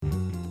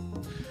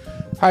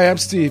Hi, I'm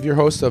Steve, your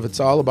host of It's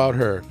All About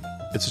Her.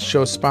 It's a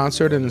show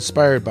sponsored and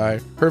inspired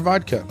by Her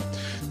Vodka,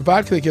 the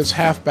vodka that gives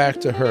half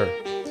back to her.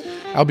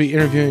 I'll be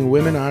interviewing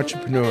women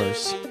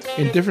entrepreneurs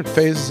in different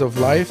phases of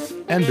life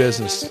and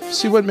business to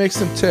see what makes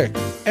them tick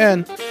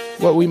and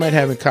what we might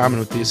have in common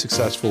with these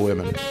successful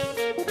women.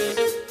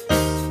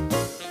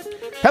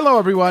 Hello,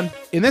 everyone.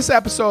 In this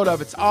episode of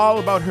It's All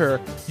About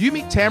Her, you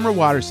meet Tamara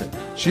Watterson.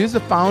 She is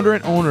the founder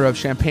and owner of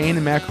Champagne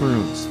and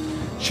Macaroons.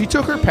 She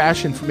took her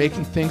passion for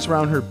making things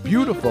around her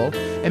beautiful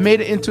and made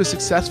it into a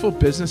successful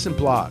business and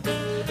blog.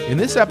 In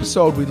this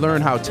episode, we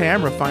learn how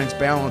Tamara finds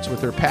balance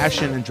with her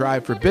passion and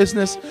drive for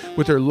business,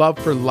 with her love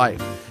for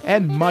life,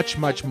 and much,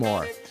 much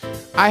more.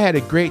 I had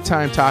a great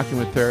time talking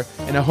with her,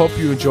 and I hope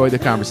you enjoy the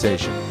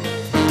conversation.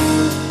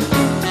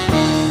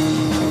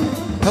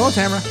 Hello,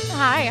 Tamara.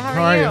 Hi,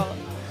 how are you?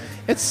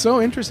 It's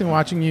so interesting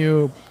watching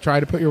you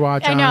try to put your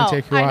watch on and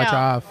take your watch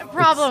off.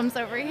 Problems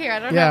over here. I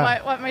don't know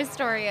what my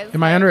story is.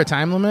 Am I under a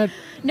time limit?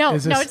 No,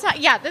 this this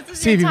is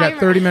Steve, your you've got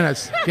 30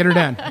 minutes. Get her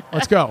done.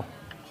 Let's go.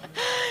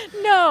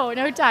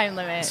 No time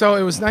limit. So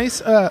it was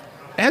nice,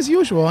 as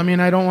usual. I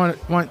mean, I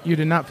don't want you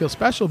to not feel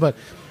special, but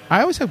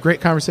I always have great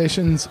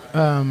conversations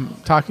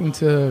talking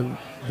to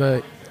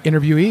the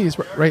interviewees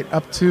right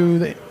up to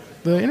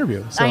the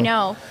interview. So, I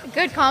know.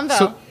 Good combo.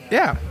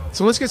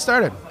 So let's get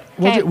started.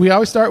 Okay. We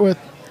always start with,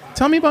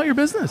 tell me about your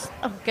business.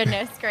 Oh,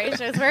 goodness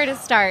gracious. Where to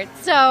start?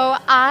 So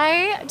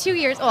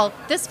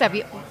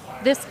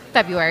this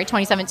February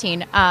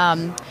 2017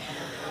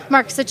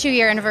 marks the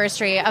 2-year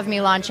anniversary of me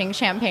launching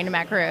Champagne and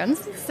Macaroons.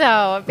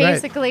 So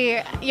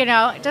basically,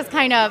 just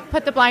kind of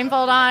put the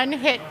blindfold on,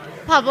 hit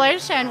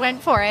publish, and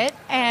went for it.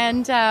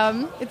 And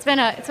it's been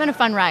a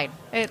fun ride.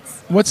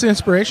 What's the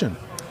inspiration?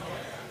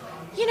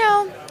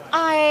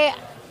 I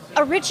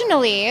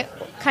originally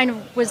kind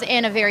of was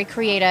in a very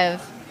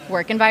creative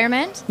work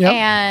environment, yep.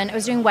 And I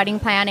was doing wedding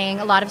planning,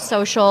 a lot of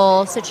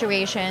social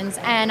situations,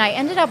 and I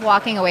ended up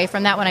walking away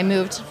from that when I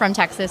moved from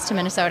Texas to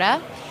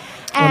Minnesota.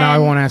 Well, now I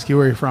won't ask you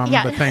where you're from,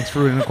 but thanks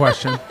for reading the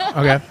question.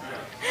 Okay.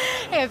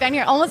 Hey, I've been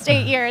here almost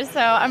 8 years, so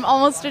I'm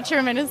almost a true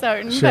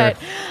Minnesotan. Sure.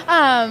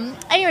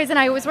 But anyways, and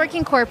I was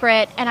working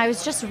corporate, and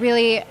it just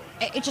really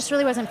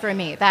wasn't for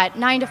me. That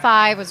 9 to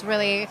 5 was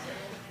really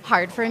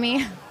hard for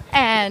me,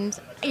 and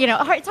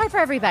it's hard for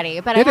everybody,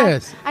 but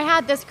I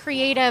had this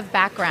creative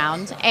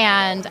background,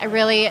 and I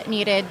really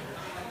needed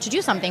to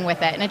do something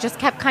with it, and it just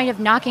kept kind of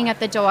knocking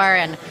at the door.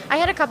 And I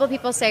had a couple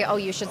people say, "Oh,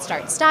 you should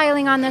start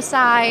styling on the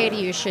side.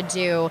 You should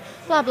do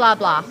blah blah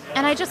blah,"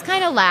 and I just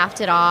kind of laughed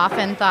it off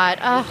and thought,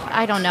 "Oh,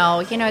 I don't know.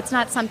 It's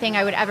not something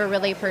I would ever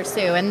really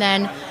pursue." And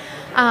then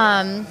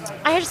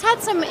I just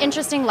had some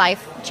interesting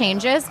life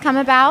changes come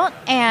about,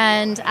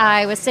 and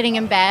I was sitting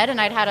in bed,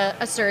 and I'd had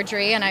a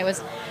surgery, and it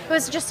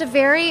was just a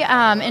very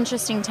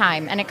interesting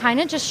time, and it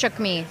kind of just shook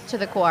me to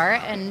the core.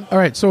 And all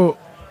right, so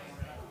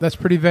that's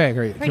pretty vague.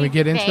 Right? Can we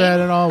get into that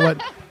at all?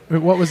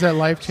 What was that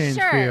life change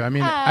for you? I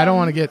mean, I don't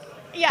want to get.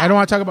 Yeah. I don't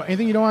want to talk about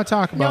anything you don't want to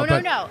talk about.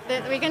 No.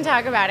 We can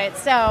talk about it.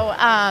 So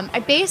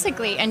I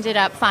basically ended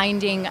up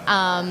finding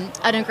an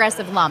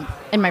aggressive lump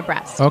in my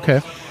breast.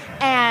 Okay.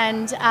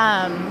 And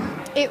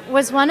it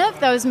was one of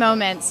those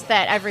moments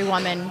that every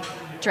woman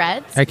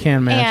dreads. I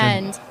can't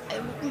imagine.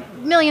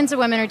 And millions of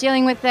women are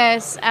dealing with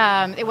this.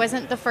 It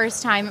wasn't the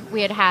first time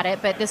we had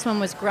it, but this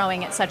one was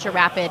growing at such a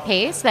rapid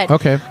pace that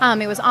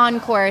it was on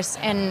course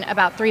in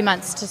about 3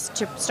 months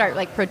to start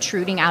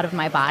protruding out of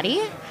my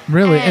body.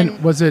 Really?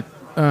 And was it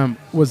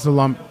was the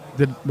lump?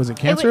 Was it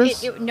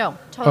cancerous? No,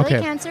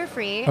 totally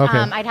cancer-free. Okay.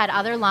 I'd had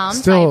other lumps.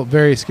 Still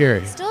very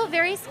scary. Still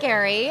very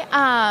scary.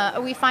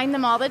 We find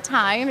them all the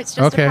time. It's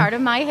just a part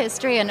of my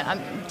history, and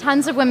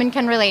tons of women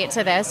can relate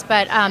to this.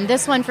 But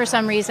this one, for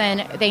some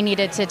reason, they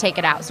needed to take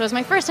it out. So it was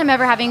my first time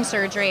ever having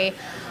surgery.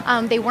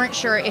 They weren't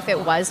sure if it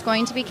was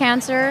going to be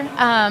cancer.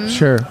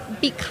 Sure.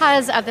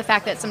 Because of the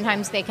fact that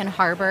sometimes they can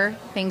harbor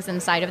things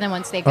inside of them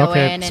once they go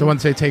in. So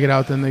once they take it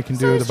out, then they can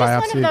do the biopsy. So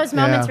it's just one of those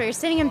moments where you're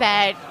sitting in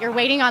bed, you're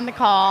waiting on the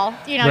call,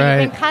 you've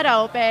been cut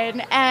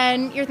open,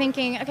 and you're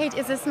thinking, okay,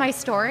 is this my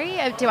story?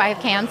 Do I have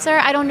cancer?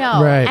 I don't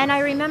know. Right. And I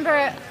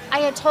remember I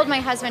had told my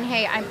husband,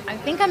 hey, I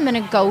think I'm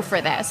going to go for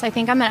this. I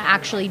think I'm going to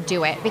actually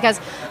do it. Because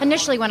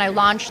initially when I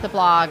launched the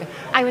blog,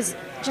 I was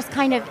just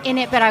kind of in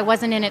it, but I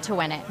wasn't in it to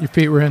win it. Your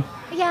feet were in?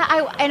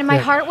 Yeah, and my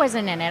heart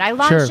wasn't in it. I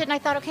launched it, and I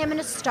thought, okay, I'm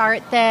going to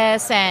start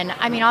this. And,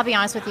 I mean, I'll be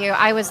honest with you,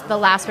 I was the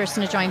last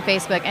person to join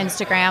Facebook,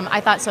 Instagram.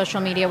 I thought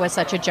social media was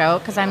such a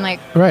joke, because I'm like,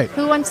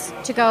 who wants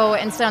to go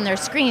and sit on their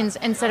screens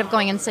instead of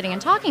going and sitting and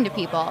talking to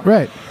people?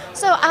 Right.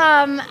 So,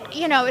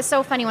 it was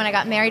so funny. When I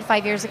got married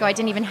 5 years ago, I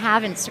didn't even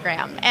have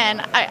Instagram.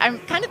 And I'm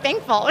kind of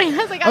thankful. I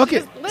was like, I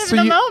just live in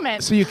the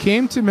moment. So you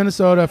came to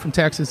Minnesota from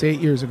Texas 8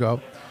 years ago.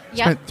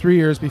 Spent 3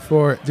 years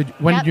before.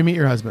 When did you meet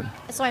your husband?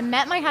 So I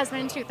met my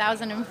husband in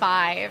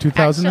 2005.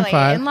 2005.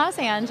 Actually, in Los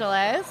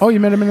Angeles. Oh,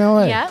 you met him in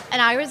L.A. Yeah,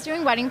 and I was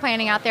doing wedding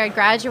planning out there. I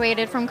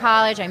graduated from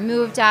college. I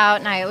moved out,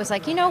 and I was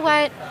like, you know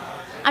what?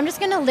 I'm just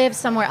going to live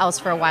somewhere else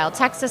for a while.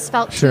 Texas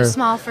felt too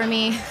small for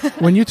me.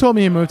 When you told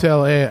me you moved to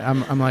LA,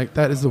 I'm like,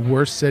 that is the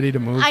worst city to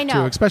move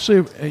to, especially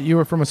if you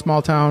were from a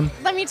small town.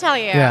 Let me tell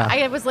you,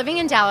 I was living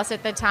in Dallas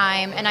at the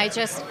time, and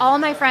all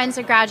my friends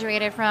had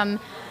graduated from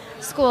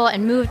school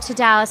and moved to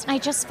Dallas, and I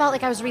just felt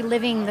like I was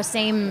reliving the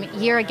same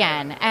year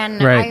again.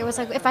 And I was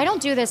like, if I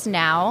don't do this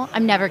now,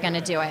 I'm never going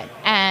to do it.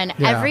 And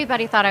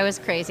everybody thought I was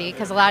crazy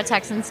because a lot of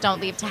Texans don't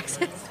leave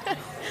Texas.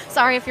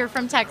 Sorry if you're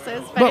from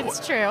Texas, but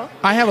it's true.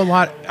 I have a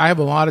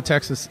lot of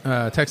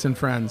Texan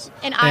friends,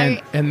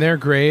 and they're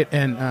great.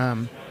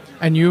 And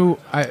you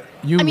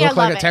look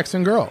like a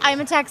Texan girl.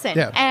 I'm a Texan,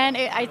 and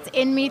it's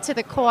in me to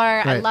the core.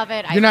 Right. I love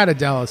it. You're not a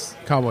Dallas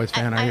Cowboys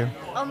fan, are you?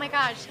 Oh my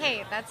gosh!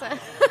 Hey, that's a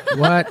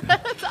what?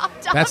 That's off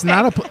topic. That's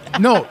not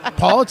no.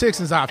 Politics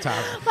is off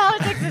topic.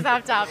 Politics is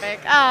off topic.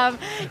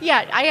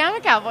 Yeah, I am a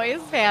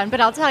Cowboys fan, but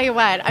I'll tell you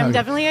what, I'm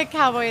definitely a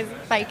Cowboys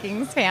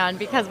Vikings fan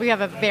because we have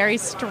a very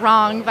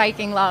strong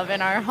Viking love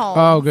in our home.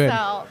 Oh, good.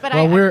 So, but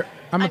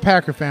I'm a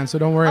Packer fan, so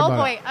don't worry about it. Oh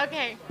boy,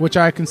 okay. Which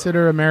I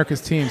consider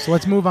America's team. So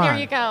let's move on. There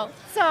you go.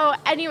 So,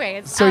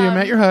 anyways, so you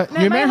met your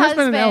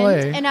husband in LA.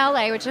 In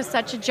LA, which is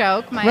such a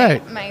joke.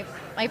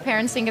 My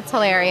parents think it's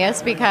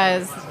hilarious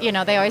because,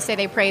 they always say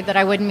they prayed that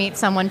I wouldn't meet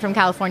someone from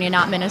California,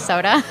 not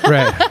Minnesota.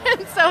 Right.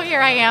 So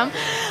here I am.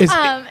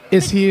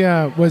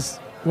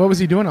 What was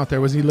he doing out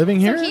there? Was he living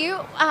here? So he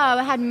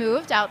had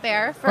moved out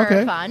there for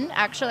fun,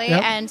 actually,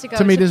 and to go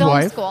to meet his film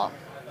wife? School.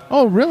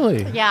 Oh,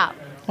 really? Yeah.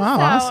 Wow,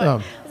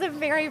 awesome. It was a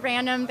very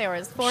random. There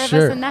was 4 of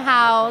us in the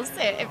house.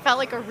 It felt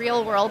like a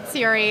real World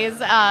Series.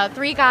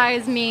 3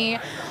 guys, me.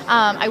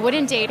 I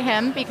wouldn't date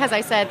him because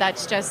I said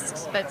that's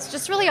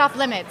just really off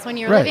limits when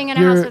you're living in a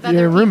house with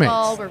other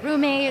people. We're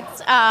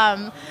roommates.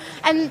 And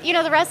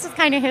the rest is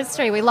kind of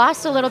history. We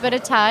lost a little bit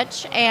of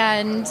touch,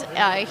 and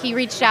he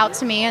reached out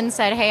to me and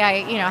said, "Hey,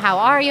 how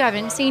are you? I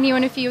haven't seen you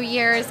in a few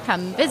years.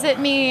 Come visit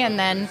me." And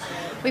then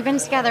we've been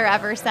together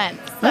ever since.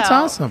 So, that's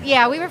awesome.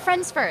 Yeah, we were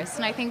friends first,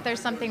 and I think there's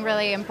something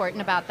really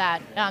important about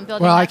that.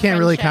 Building I can't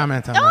really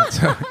comment on that.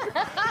 So.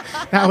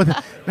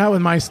 not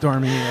with my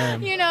stormy,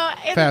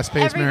 fast-paced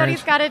marriage.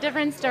 Everybody's got a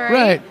different story,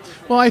 right?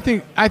 Well, I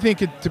think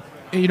it,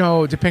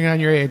 depending on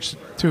your age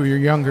too, you're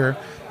younger,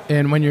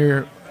 and when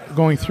you're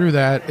going through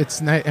that,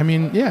 it's nice. I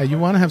mean, you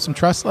want to have some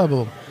trust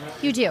level.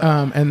 You do,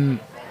 and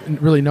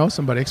really know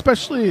somebody.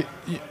 Especially,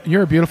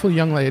 you're a beautiful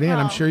young lady, and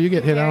I'm sure you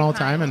get hit on all the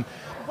time, and.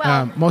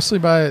 Mostly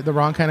by the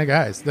wrong kind of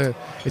guys. It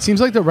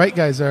seems like the right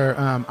guys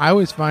are. I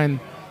always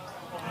find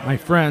my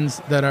friends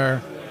that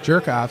are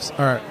jerk-offs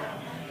are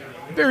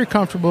very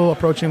comfortable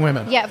approaching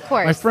women. Yeah, of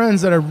course. My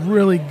friends that are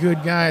really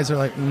good guys are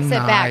like, no,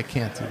 I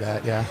can't do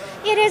that. Yeah.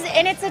 It is,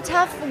 and it's a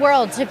tough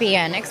world to be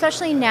in,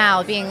 especially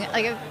now. Being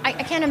like,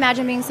 I can't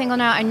imagine being single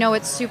now. I know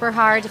it's super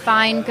hard to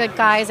find good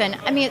guys, and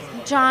I mean,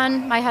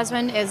 John, my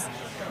husband,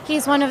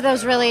 he's one of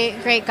those really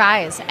great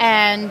guys,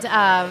 and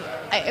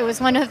it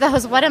was one of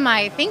those "what am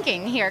I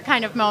thinking here"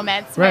 kind of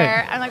moments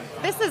where I'm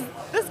like,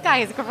 this guy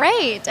is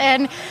great,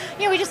 and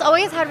we just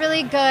always had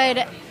really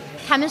good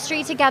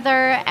chemistry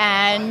together,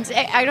 and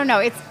I don't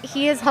know,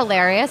 he is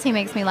hilarious. He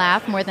makes me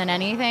laugh more than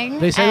anything.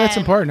 They say that's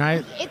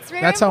important.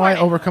 That's how I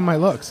overcome my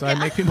looks. I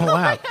make people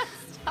laugh.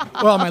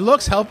 Well, my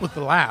looks help with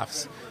the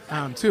laughs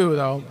too,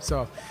 though.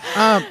 So,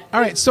 all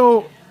right.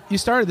 So you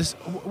started this.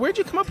 Where'd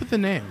you come up with the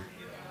name?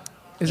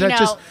 Is that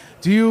just?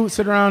 Do you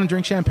sit around and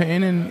drink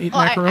champagne and eat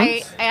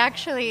macaroons? I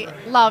actually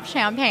love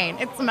champagne.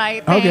 It's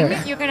my thing.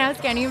 Okay. You can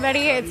ask anybody.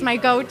 It's my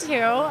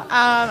go-to.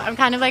 I'm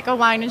kind of like a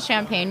wine and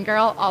champagne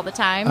girl all the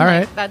time. All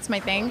right. That's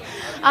my thing.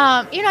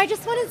 I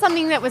just wanted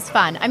something that was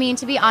fun. I mean,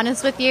 to be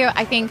honest with you,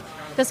 I think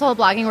this whole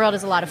blogging world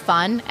is a lot of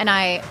fun. And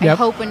I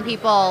hope when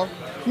people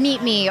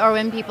meet me or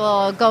when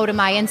people go to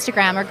my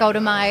Instagram or go to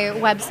my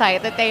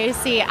website that they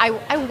see,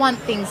 I want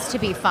things to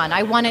be fun.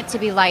 I want it to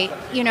be light,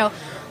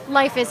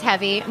 Life is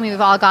heavy. I mean,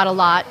 we've all got a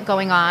lot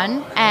going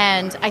on,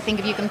 and I think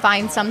if you can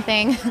find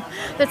something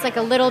that's like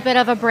a little bit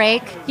of a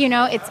break,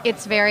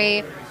 it's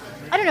very,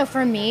 I don't know,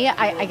 for me,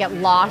 I get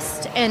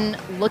lost in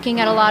looking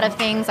at a lot of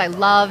things. I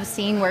love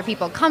seeing where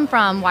people come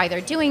from, why they're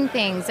doing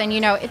things, and,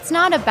 it's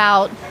not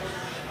about,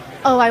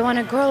 I want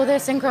to grow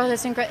this and grow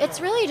this and grow.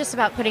 It's really just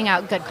about putting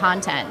out good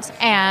content,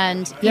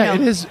 and,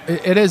 it is.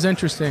 It is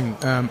interesting,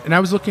 and I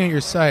was looking at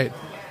your site,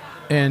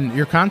 and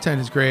your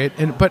content is great,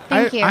 but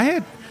Thank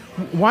you.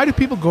 Why do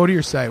people go to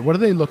your site? What are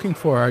they looking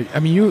for? I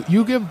mean,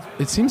 you give.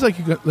 It seems like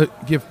you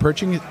give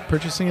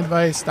purchasing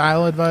advice,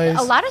 style advice.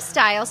 A lot of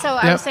style. So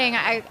I was saying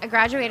I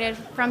graduated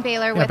from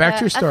Baylor with back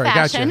to your story. a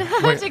fashion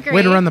gotcha. degree.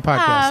 Way to run the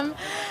podcast.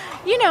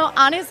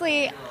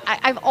 Honestly,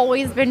 I've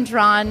always been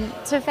drawn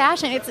to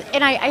fashion.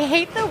 And I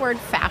hate the word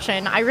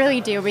fashion. I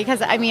really do,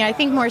 because I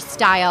think more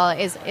style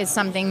is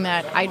something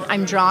that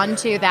I'm drawn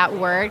to, that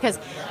word, because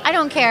I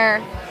don't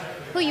care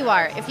who you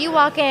are. If you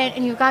walk in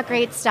and you've got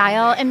great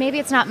style, and maybe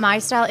it's not my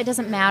style, it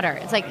doesn't matter.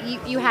 It's like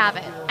you have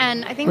it.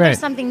 And I think there's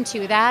something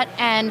to that.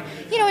 And,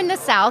 in the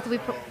South,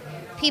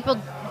 people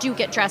do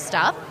get dressed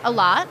up a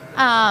lot.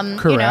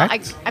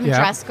 Correct. I'm a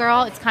dress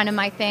girl. It's kind of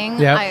my thing.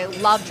 Yep. I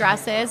love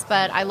dresses,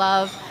 but I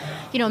love,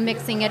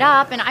 mixing it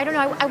up. And I don't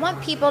know, I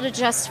want people to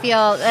just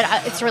feel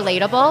that it's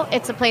relatable.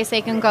 It's a place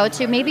they can go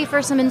to, maybe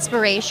for some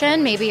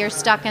inspiration. Maybe you're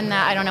stuck in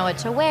that, I don't know what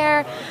to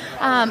wear.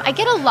 I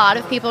get a lot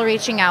of people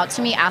reaching out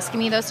to me, asking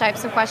me those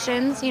types of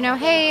questions.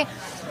 Hey,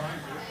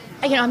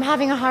 I'm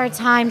having a hard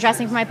time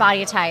dressing for my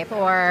body type,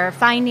 or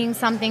finding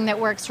something that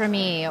works for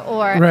me,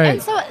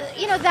 and so,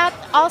 that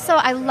also,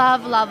 I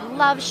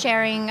love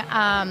sharing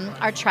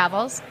our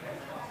travels.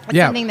 It's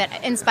something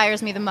that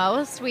inspires me the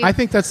most. I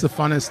think that's the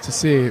funnest to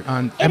see.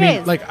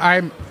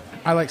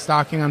 I like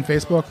stalking on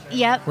Facebook.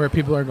 Yep. Where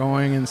people are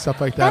going and stuff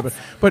like that.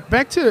 But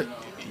back to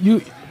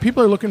you,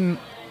 people are looking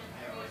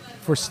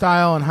for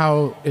style and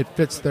how it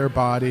fits their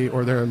body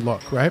or their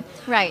look, right?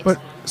 Right. But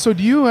so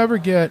do you ever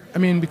get?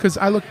 Because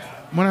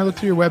when I look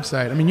through your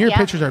website, your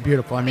pictures are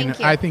beautiful.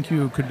 I think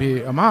you could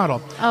be a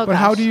model. Oh, but gosh.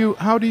 how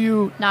do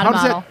you Not a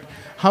model.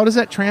 How does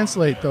that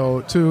translate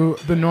though to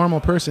the normal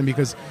person?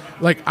 Because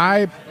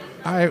I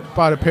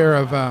bought a pair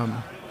of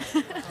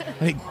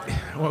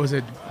what was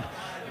it?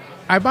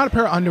 I bought a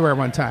pair of underwear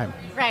one time.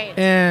 Right.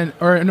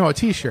 A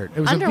T-shirt.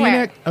 It was underwear. a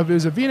V-neck. It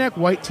was a V-neck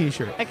white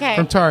T-shirt. Okay.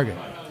 From Target.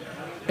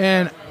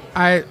 And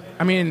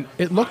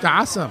it looked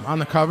awesome on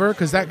the cover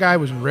because that guy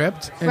was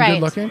ripped and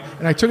good looking.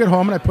 And I took it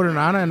home and I put it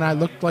on, and I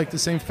looked like the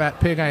same fat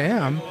pig I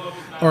am,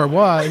 or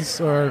was,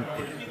 or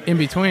in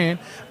between.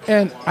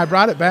 And I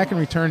brought it back and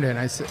returned it.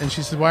 And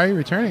she said, "Why are you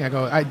returning?" I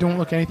go, "I don't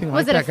look anything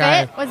like that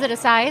guy." Was it a fit? Was it a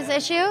size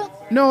issue?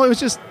 No, it was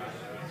just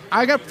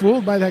I got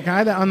fooled by that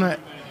guy that on the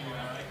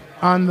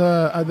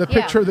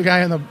picture of the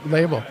guy on the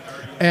label,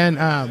 and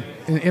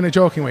in a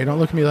joking way. Don't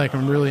look at me like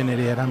I'm really an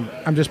idiot.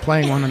 I'm just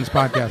playing one on this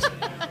podcast.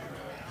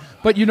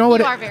 But you know what?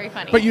 You are very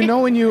funny. But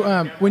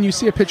when you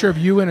see a picture of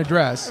you in a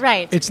dress,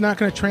 right? It's not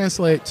going to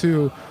translate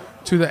to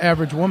the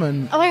average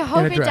woman. Oh, I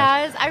hope it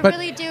does. But,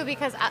 really do,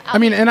 because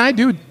and I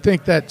do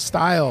think that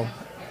style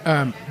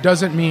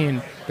doesn't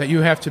mean that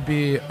you have to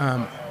be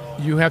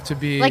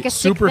like a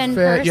super thin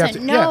fit.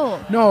 Person.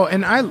 No. No.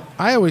 And I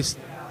always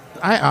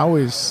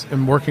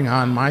am working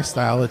on my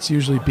style. It's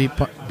usually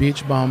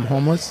beach bum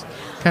homeless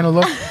kind of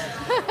look.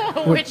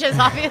 Which is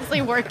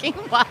obviously working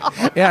well.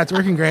 Yeah, it's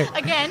working great.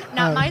 Again,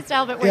 not my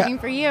style, but working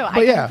for you.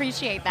 I can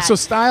appreciate that. So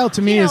style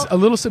to me is a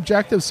little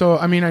subjective. So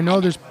I know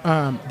there's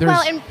well,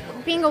 and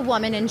being a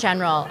woman in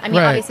general,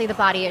 obviously the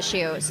body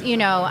issues.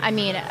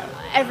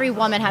 Every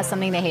woman has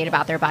something they hate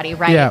about their body,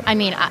 right? Yeah.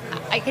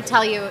 I could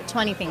tell you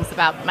 20 things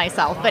about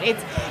myself, but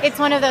it's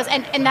one of those,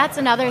 and that's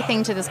another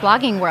thing to this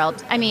blogging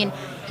world.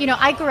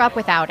 I grew up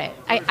without it.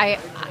 I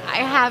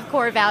have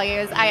core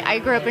values. I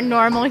grew up a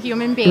normal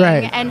human being,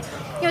 and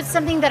it's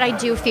something that I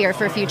do fear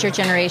for future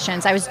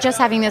generations. I was just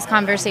having this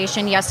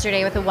conversation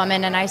yesterday with a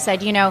woman, and I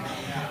said,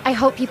 I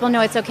hope people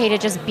know it's okay to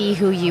just be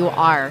who you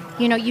are.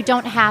 You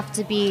don't have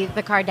to be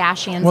the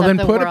Kardashians of the world. Well,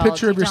 then put a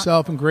picture of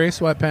yourself in gray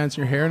sweatpants,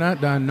 your hair not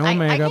done, no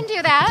makeup. I can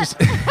do that.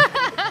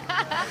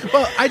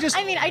 Well, I just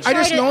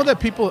know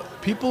that people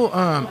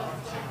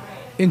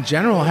in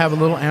general have a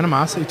little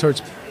animosity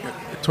towards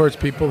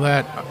people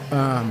that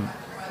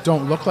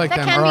don't look like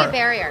them. That can be a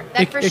barrier.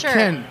 For sure.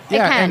 It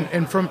can.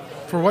 And for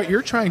what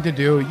you're trying to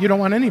do, you don't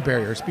want any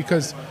barriers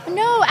because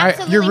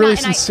you're really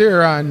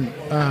sincere on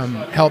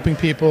helping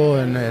people,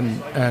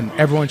 and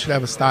everyone should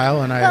have a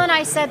style. And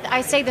I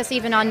say this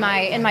even in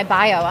my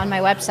bio on my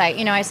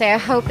website. I say I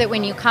hope that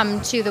when you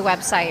come to the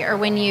website or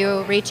when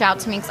you reach out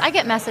to me, because I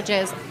get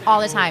messages all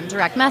the time,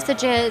 direct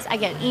messages, I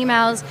get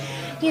emails.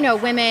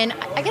 Women,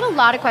 I get a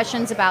lot of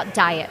questions about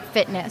diet,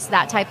 fitness,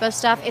 that type of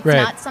stuff. It's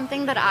not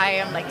something that I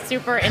am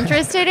super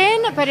interested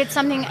in, but it's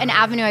an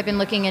avenue I've been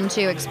looking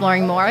into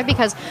exploring more,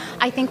 because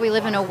I think we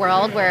live in a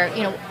world where,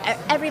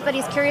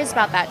 everybody's curious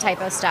about that type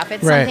of stuff.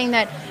 It's something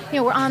that,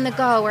 we're on the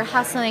go, we're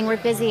hustling, we're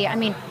busy.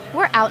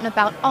 We're out and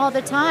about all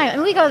the time.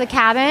 And we go to the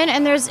cabin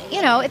and there's,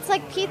 it's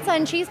like pizza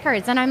and cheese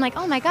curds. And I'm like,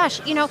 oh my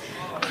gosh,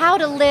 how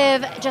to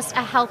live just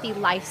a healthy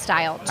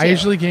lifestyle too. I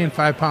usually gain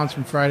 5 pounds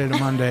from Friday to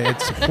Monday.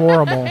 It's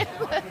horrible.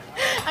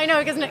 I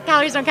know, because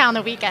calories don't count on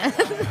the weekend.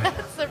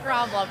 That's the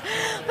problem.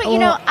 But,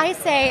 I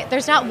say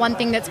there's not one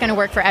thing that's going to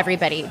work for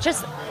everybody.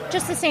 Just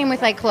the same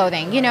with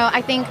clothing.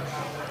 I think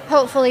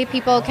hopefully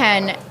people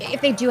can,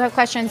 if they do have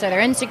questions or they're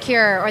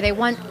insecure or they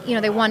want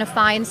to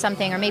find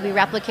something or maybe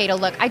replicate a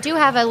look. I do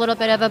have a little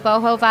bit of a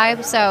boho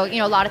vibe, so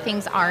a lot of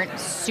things aren't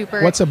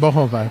super. What's a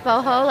boho vibe?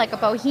 Boho, like a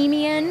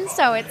bohemian,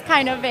 so it's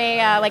kind of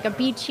a like a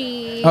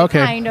beachy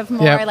kind of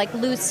more like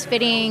loose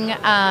fitting.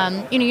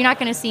 You're not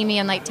going to see me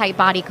in tight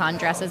bodycon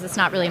dresses. It's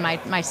not really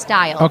my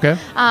style. Okay.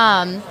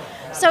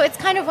 So it's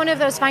kind of one of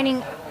those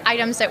finding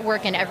items that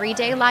work in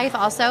everyday life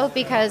also,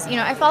 because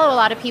I follow a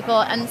lot of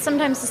people, and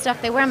sometimes the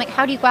stuff they wear, I'm like,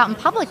 how do you go out in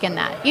public in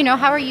that?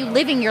 How are you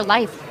living your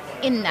life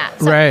in that?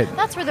 So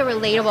that's where the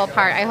relatable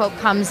part, I hope,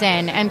 comes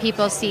in, and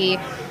people see,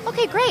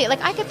 okay, great,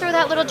 I could throw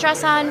that little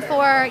dress on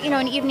for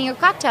an evening of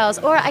cocktails,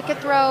 or I could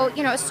throw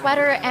a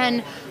sweater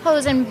and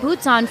hose and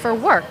boots on for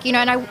work,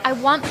 and I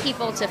want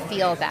people to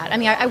feel that.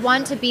 I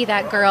want to be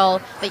that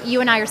girl that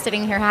you and I are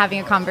sitting here having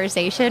a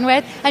conversation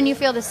with, and you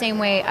feel the same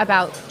way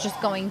about just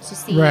going to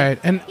see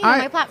and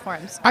my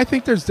platforms. I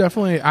think there's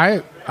definitely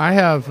I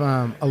have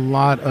a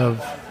lot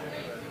of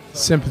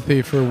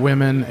sympathy for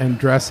women and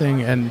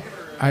dressing, and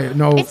I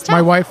know It's my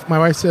tough.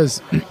 wife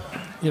says,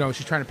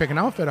 she's trying to pick an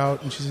outfit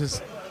out, and she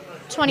says,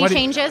 20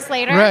 changes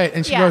later. right,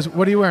 and she Yeah. goes,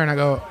 "What are you wearing?" I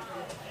go,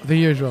 "The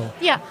usual,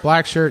 Yeah.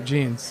 black shirt,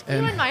 jeans." You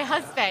And and my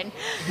husband.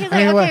 He's I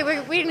like, mean, okay,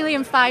 we're waiting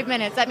him 5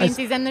 minutes. That means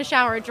he's in the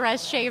shower,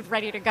 dressed, shaved,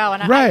 ready to go.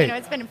 And Right.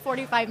 it's been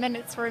 45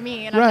 minutes for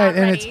me, and right, I'm not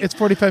and ready. it's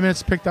 45 minutes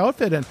to pick the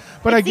outfit in,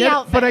 but It's I the get it.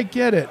 outfit. But I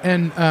get it,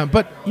 and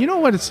but you know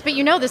what? It's But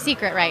you know the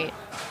secret, right?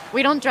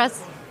 We don't dress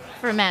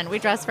for men. We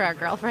dress for our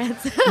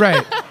girlfriends.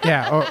 right,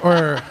 yeah,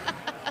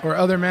 or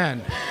other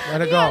men.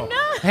 Let it Yeah, go. no.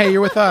 Hey,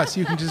 you're with us.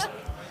 You can just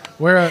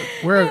wear a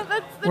Yeah,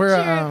 that's the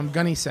truth.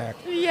 gunny sack.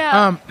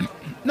 Yeah.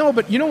 No,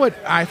 but you know what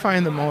I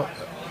find the most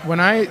when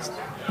I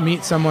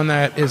meet someone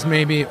that is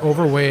maybe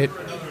overweight,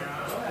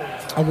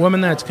 a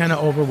woman that's kind of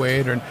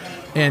overweight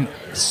and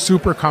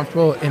super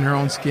comfortable in her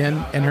own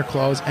skin and her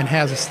clothes and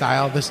has a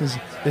style. This is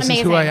who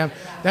I Amazing. am.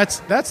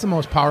 That's the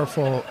most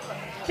powerful.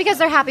 Because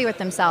they're happy with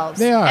themselves.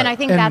 They are, And I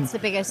think that's the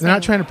biggest they're thing.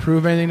 not trying to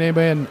prove anything to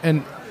anybody,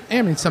 and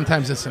I mean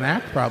sometimes it's an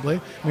act.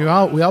 Probably we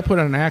all put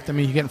on an act. I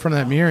mean, you get in front of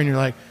that mirror and you're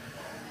like,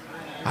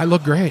 I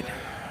look great.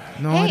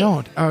 No, I Hey.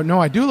 don't. No,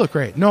 I do look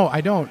great. No,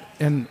 I don't.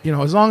 And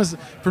as long as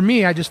for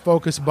me, I just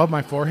focus above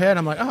my forehead.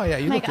 I'm like, oh yeah,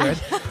 you My look God.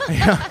 good.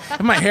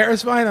 If my hair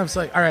is fine, I'm just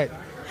like, all right.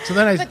 So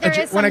then But there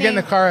is when I get in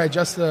the something- car, I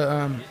adjust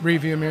the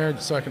review mirror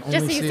so I can only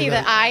Just so you see the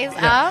the eyes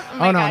Yeah. up. Oh,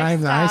 my no, gosh, not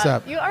even the eyes stop.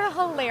 up. You are I'm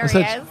hilarious.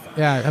 such-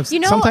 yeah. You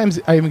know- sometimes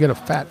I even get a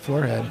fat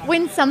forehead.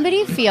 When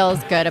somebody feels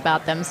good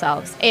about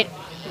themselves,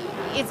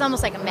 it's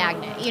almost like a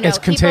magnet. It's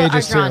People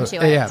contagious, are drawn too.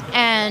 to it. Yeah.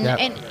 And Yep.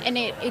 and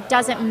it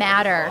doesn't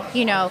matter,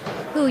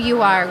 who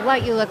you are,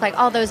 what you look like,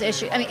 all those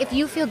issues. I mean, if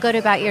you feel good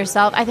about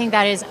yourself, I think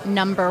that is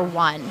number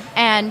one.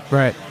 And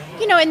Right.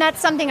 and that's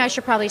something I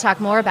should probably talk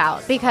more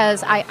about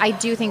because I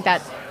do think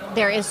that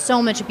there is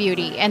so much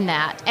beauty in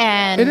that.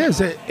 And It is.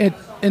 It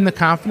in the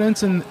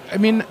confidence, and I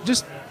mean,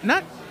 just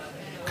not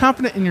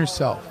confident in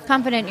yourself.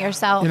 confident in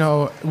yourself.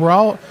 We're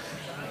all.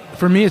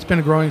 For me, it's been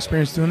a growing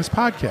experience doing this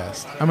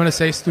podcast. I'm going to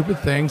say stupid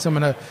things. I'm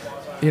going to,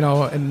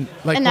 and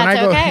like And when I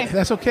that's go, okay.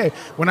 that's okay.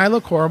 When I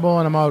look horrible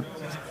and I'm out,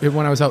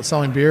 when I was out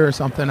selling beer or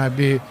something, I'd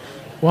be,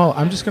 well,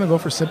 I'm just going to go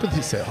for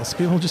sympathy sales.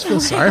 People just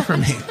feel sorry for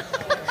me.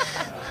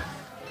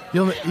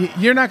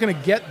 You're not going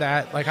to get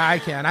that like I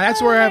can.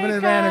 That's where I have an my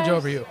advantage gosh.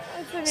 over you.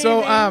 That's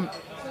So, amazing.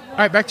 all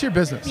right, back to your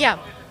business. Yeah.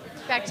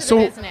 Back to So-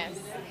 the business.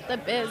 The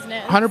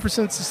business.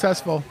 100%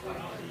 successful.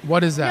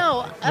 What is that? No,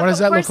 what does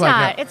that of look course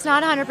like? not. It's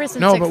not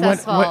 100% No,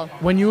 successful.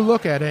 but when you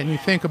look at it and you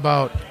think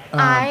about,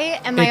 I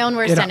am my own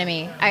worst it-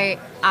 enemy.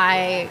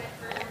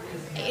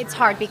 It's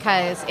hard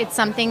because it's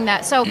something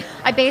that. So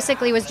I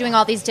basically was doing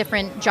all these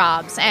different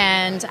jobs,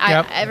 and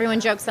Yep. everyone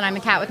jokes that I'm a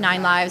cat with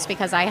 9 lives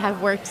because I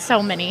have worked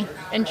so many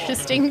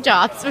interesting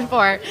jobs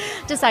before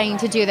deciding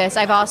to do this.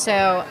 I've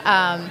also.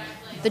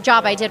 The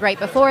job I did right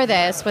before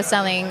this was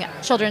selling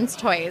children's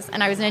toys,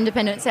 and I was an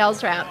independent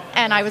sales rep,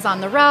 and I was on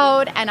the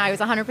road, and I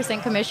was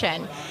 100%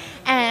 commission.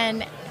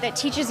 And that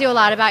teaches you a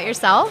lot about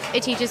yourself.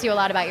 It teaches you a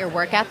lot about your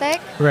work ethic.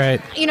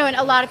 right. And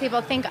a lot of people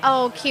think,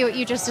 oh, cute,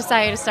 you just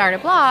decided to start a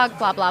blog,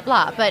 blah, blah,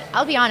 blah. But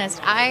I'll be honest,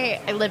 I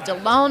lived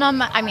alone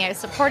I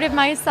supported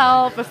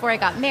myself before I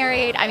got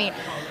married. I mean,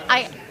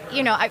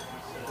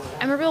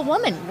 I'm a real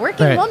woman,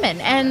 working Right.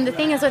 woman. And the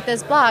thing is with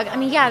this blog, I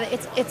mean, yeah,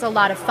 it's a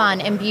lot of fun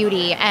and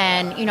beauty.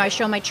 And, I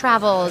show my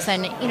travels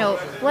and,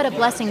 what a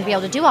blessing to be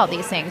able to do all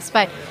these things.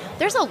 But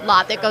there's a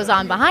lot that goes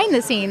on behind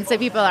the scenes that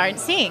people aren't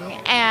seeing.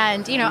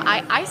 And,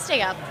 I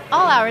stay up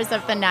all hours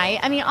of the night.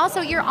 I mean, also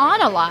you're on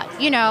a lot,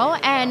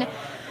 and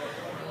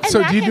So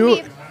that do you can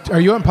do? be- Are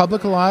you in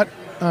public a lot,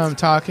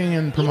 talking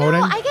and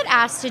promoting? I get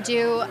asked to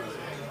do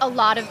a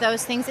lot of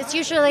those things. It's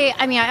usually,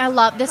 I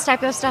love this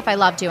type of stuff. I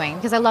love doing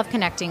because I love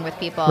connecting with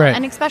people, Right.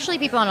 and especially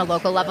people on a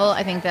local level.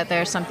 I think that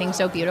there's something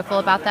so beautiful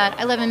about that.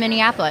 I live in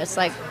Minneapolis.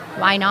 Like,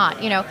 why not?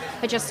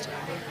 I just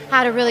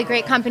had a really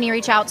great company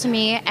reach out to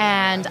me,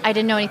 and I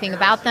didn't know anything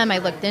about them. I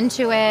looked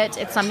into it.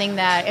 It's something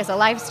that is a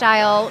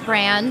lifestyle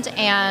brand,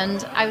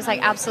 and I was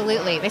like,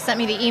 absolutely. They sent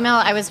me the email.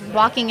 I was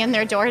walking in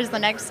their doors the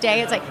next day.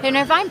 It's like, and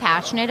if I'm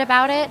passionate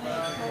about it,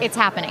 it's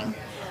happening.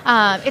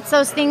 It's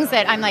those things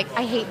that I'm like,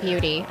 I hate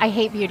beauty. I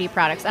hate beauty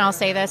products, and I'll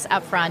say this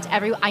up front.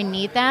 I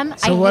need them.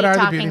 So I what hate are the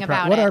talking beauty about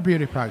products? What it. are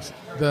beauty products?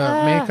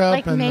 The makeup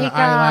Like and makeup, the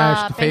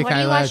eyelash, the fake and what do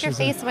you wash eyelashes. your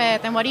face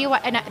with, and what do you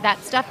and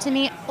that stuff to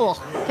me,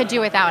 could do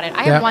without it.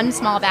 I Yeah. have one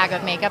small bag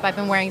of makeup I've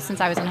been wearing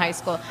since I was in high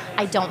school.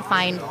 I don't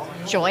find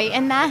joy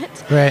in that.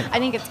 Right. I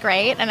think it's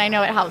great, and I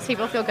know it helps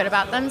people feel good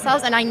about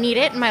themselves, and I need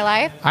it in my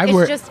life. I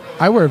It's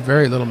wear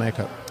very little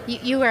makeup.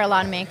 you wear a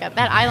lot of makeup.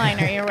 That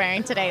eyeliner you're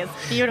wearing today is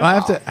beautiful.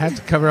 Well, I have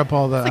to cover up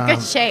all the It's a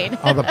good shade.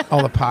 all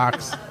the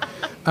pocks.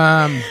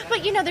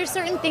 But there's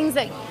certain things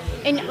that,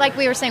 and like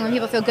we were saying, when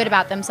people feel good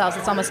about themselves,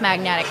 it's almost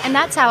magnetic. And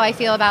that's how I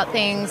feel about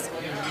things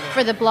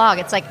for the blog.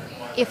 It's like,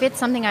 if it's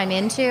something I'm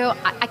into,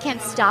 I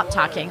can't stop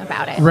talking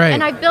about it. Right.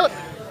 And I've built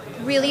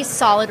really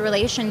solid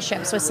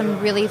relationships with some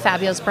really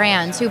fabulous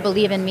brands who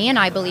believe in me and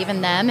I believe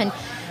in them. And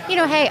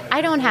hey,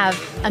 I don't have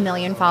 1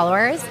 million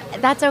followers.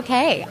 That's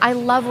okay. I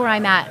love where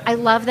I'm at. I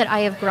love that I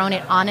have grown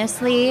it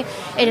honestly.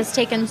 It has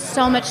taken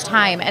so much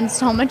time and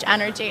so much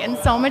energy and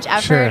so much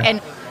effort. Sure.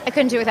 And I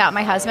couldn't do it without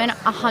my husband,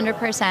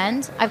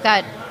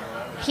 100%.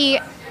 He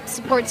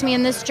supports me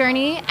in this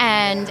journey,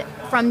 and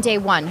from day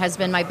one has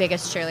been my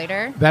biggest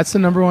cheerleader. That's the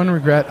number one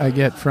regret I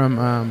get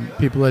from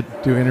people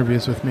that do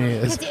interviews with me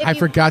is I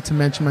forgot to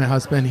mention my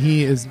husband.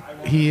 He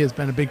has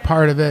been a big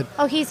part of it.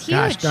 Oh, he's huge.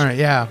 Gosh darn it,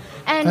 yeah.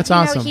 And that's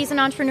awesome. He's an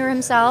entrepreneur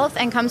himself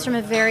and comes from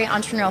a very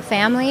entrepreneurial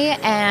family,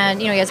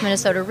 and he has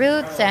Minnesota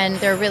roots, and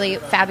they're really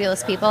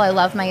fabulous people. I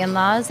love my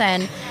in-laws,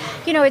 and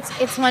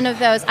it's one of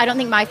those. I don't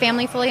think my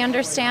family fully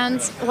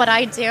understands what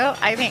I do.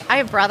 I think I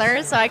have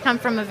brothers, so I come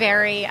from a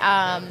very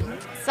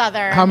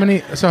Southern. How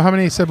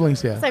many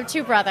siblings do you have? So I have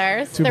 2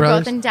 brothers. They're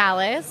brothers? both in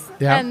Dallas.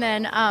 Yeah. And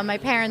then my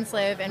parents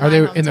live in Are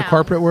they my hometown. in the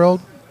corporate world?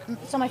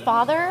 So my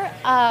father,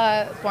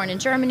 born in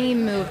Germany,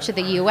 moved to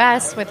the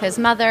U.S. with his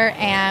mother,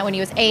 and when he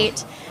was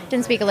 8,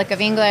 didn't speak a lick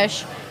of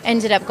English,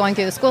 ended up going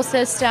through the school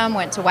system,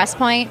 went to West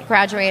Point,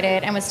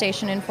 graduated, and was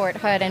stationed in Fort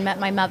Hood, and met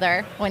my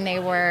mother when they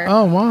were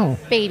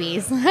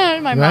babies. My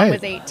mom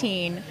was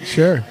 18.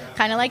 Sure.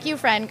 Kind of like you,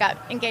 friend, got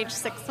engaged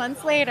 6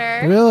 months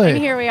later. Really? And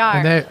here we are.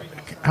 And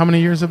how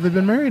many years have they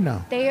been married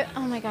now?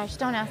 Oh my gosh,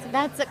 don't ask.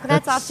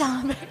 That's off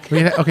topic.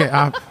 Okay,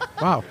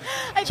 wow.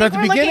 I think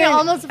we're looking at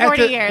almost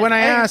 40 years. When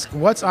I ask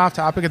what's off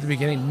topic at the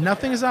beginning,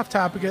 nothing is off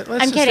topic. Let's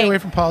just stay away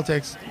from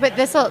politics. But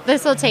this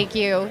will take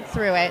you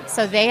through it.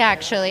 So they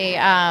actually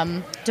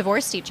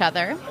divorced each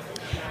other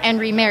and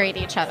remarried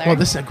each other. Well,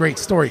 this is a great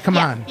story. Come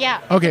on.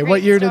 Yeah. Okay,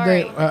 what year did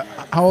they?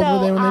 How old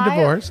were they when they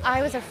divorced?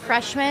 I was a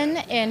freshman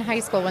in high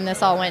school when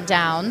this all went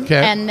down.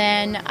 Okay. And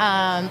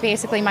then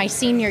basically my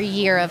senior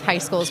year of high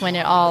school is when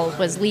it all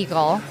was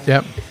legal.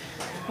 Yep.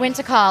 Went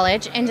to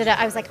college,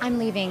 I was like, I'm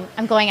leaving.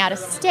 I'm going out of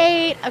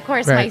state. Of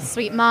course, my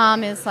sweet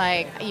mom is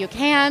like, you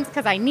can't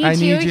because I need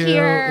you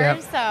here.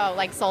 Yep.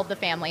 So, sold the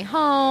family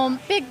home.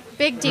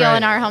 Big deal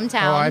in our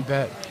hometown. Oh, I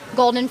bet.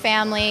 Golden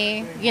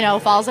family,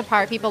 falls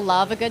apart. People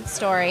love a good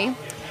story.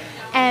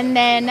 And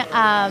then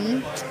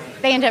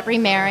they end up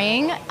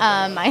remarrying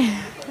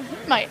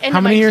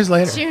How many years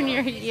later?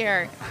 Junior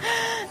year.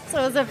 So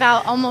it was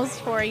about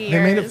almost 4 years. They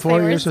made it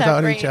 4 years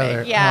without each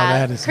other. Yeah. Oh,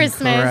 that is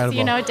Christmas,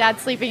 incredible. Dad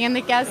sleeping in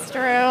the guest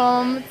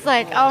room. It's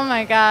like, oh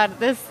my God,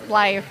 this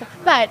life.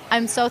 But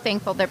I'm so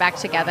thankful they're back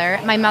together.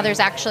 My mother's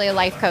actually a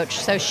life coach,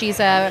 so she's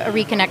a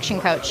reconnection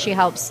coach. She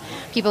helps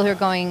people who are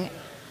going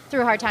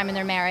through a hard time in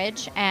their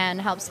marriage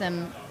and helps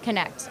them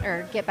connect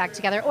or get back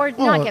together or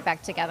not get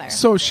back together.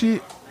 So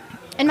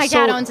And my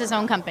dad owns his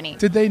own company.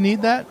 Did they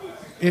need that?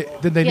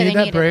 Did they need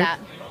that break?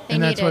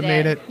 And that's what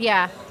made it.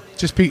 Yeah.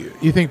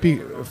 You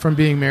think from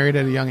being married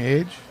at a young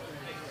age?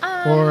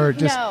 Or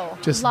just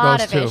lot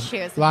those of two?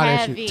 Issues. Lot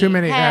heavy, of issues. Too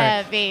many.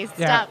 Heavy stuff.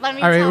 Yeah. Let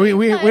me all right. tell you.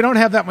 We don't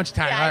have that much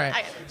time. Yeah, all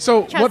right.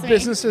 So what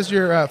business is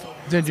your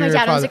did your my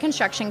dad owns father? a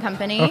construction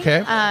company.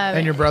 Okay.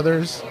 And your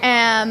brothers?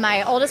 And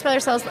my oldest brother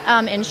sells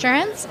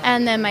insurance,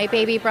 and then my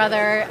baby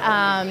brother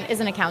is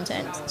an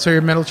accountant. So you're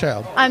a middle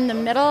child. I'm the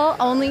middle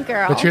only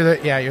girl. But you're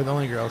the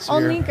only girl. So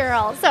only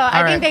girl. So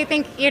I think they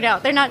think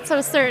they're not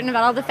so certain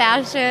about all the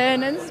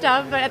fashion and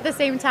stuff, but at the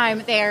same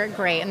time they're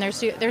great and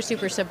they're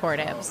super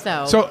supportive.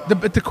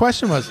 But the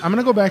question was, I'm going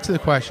to go back to the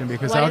question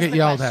because I'll get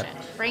yelled at.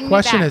 Bring me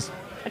question back. is,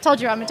 I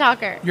told you I'm a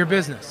talker. Your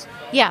business.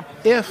 Yeah.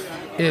 If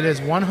it is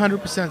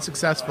 100%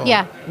 successful,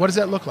 what does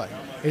that look like?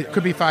 It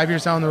could be 5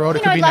 years down the road.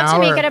 It could be now. I'd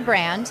love to make it a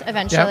brand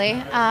eventually.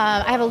 Yep.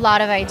 I have a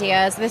lot of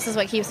ideas. This is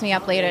what keeps me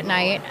up late at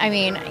night. I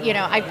mean,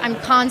 I'm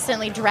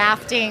constantly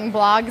drafting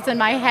blogs in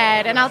my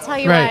head. And I'll tell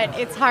you what,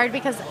 it's hard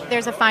because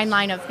there's a fine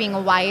line of being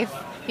a wife.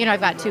 I've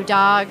got 2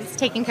 dogs,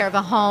 taking care of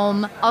a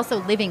home,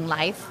 also living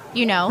life,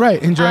 Right,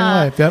 enjoying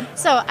life, yep.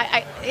 So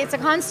it's a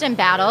constant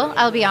battle,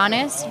 I'll be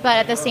honest. But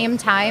at the same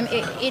time,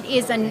 it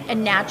is a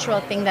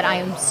natural thing that I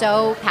am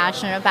so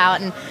passionate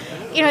about. And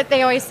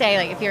they always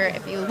say, if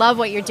you love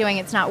what you're doing,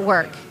 it's not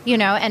work,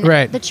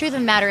 And the truth of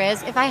the matter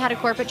is, if I had a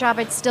corporate job,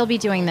 I'd still be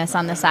doing this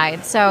on the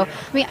side. So,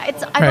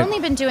 I've only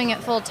been doing it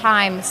full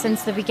time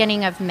since the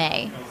beginning of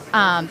May,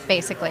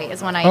 basically,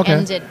 is when I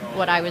ended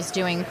what I was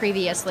doing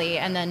previously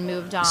and then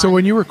moved on. So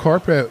when you were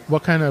corporate,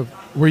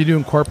 were you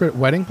doing corporate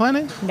wedding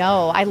planning?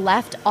 No, I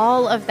left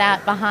all of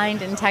that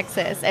behind in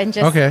Texas. And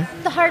just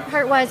the hard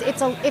part was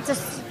it's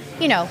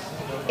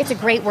a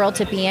great world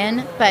to be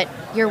in, but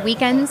your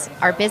weekends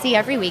are busy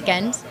every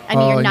weekend. I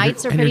mean, your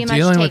nights are pretty much taken. And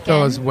you're dealing with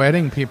those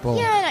wedding people.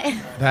 Yeah.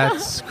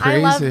 That's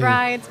crazy. I love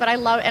brides, but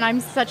and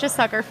I'm such a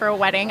sucker for a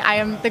wedding. I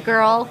am the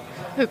girl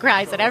who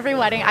cries at every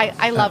wedding.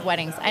 I love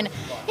weddings. And,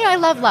 I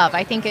love love.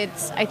 I think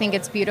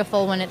it's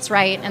beautiful when it's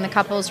right and the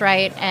couple's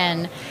right.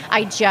 And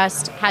I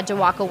just had to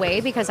walk away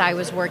because I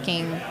was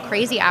working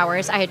crazy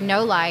hours. I had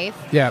no life.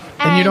 Yeah.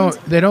 And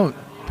they don't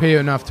pay you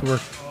enough to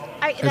work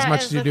as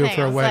much as you do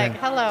for a wedding.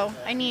 Like, hello,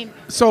 I need...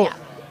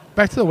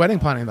 Back to the wedding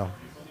planning, though.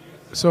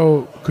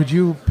 So, could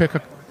you pick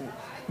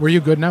were you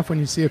good enough when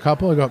you see a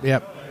couple and go,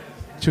 yep,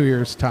 2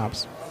 years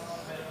tops?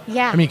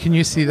 Yeah. I mean, can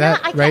you see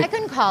that? I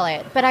couldn't call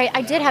it, but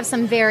I did have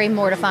some very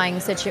mortifying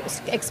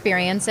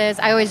experiences.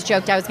 I always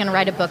joked I was going to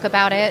write a book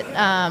about it,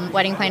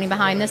 wedding planning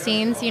behind the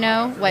scenes,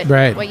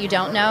 what you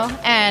don't know.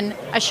 And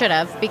I should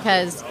have,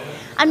 because,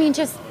 I mean,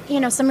 just,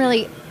 some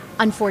really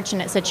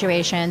unfortunate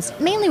situations,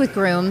 mainly with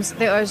grooms.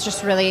 It was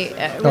just really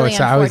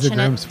it's always the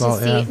groom's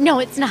fault, yeah. No,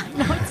 it's not.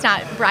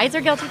 Brides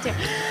are guilty too.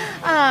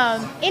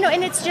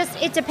 And it's just,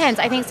 it depends.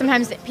 I think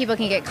sometimes people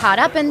can get caught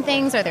up in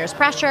things, or there's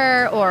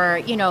pressure,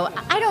 or,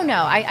 I don't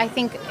know. I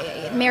think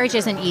marriage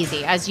isn't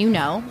easy, as you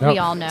know. Nope. We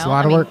all know. It's a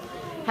lot of work.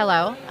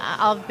 Hello.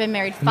 I've been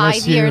married 5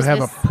 Unless years. You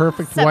have a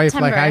perfect wife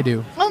like I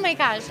do. Oh my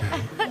gosh.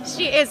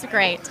 She is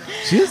great.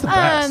 She is the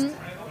best.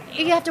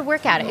 You have to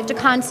work at it. You have to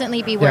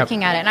constantly be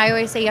working at it. And I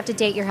always say you have to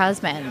date your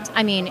husband.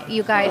 I mean,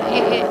 you guys,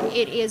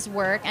 it is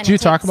work. And do you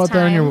talk about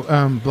that on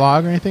your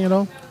blog or anything at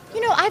all?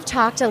 I've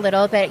talked a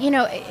little bit.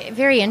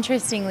 Very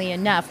interestingly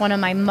enough, one of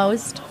my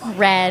most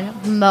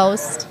read,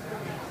 most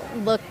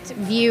looked,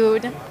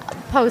 viewed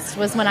posts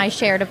was when I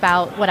shared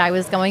about what I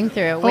was going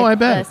through with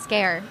the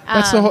scare.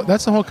 That's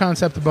the whole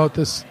concept about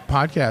this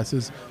podcast,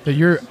 is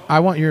that I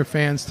want your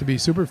fans to be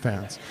super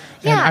fans.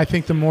 Yeah. And I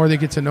think the more they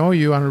get to know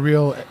you in a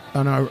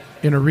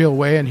real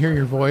way and hear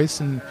your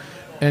voice and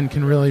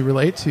can really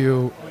relate to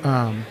you,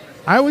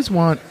 I always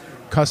want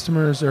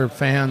customers or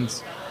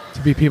fans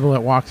to be people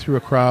that walk through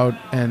a crowd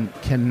and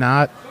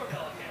cannot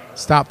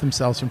stop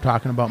themselves from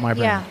talking about my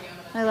brand.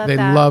 Yeah, I love they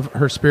that. They love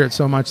her spirit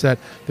so much that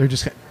they're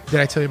just, did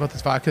I tell you about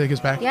this vodka that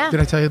gives back? Yeah. Did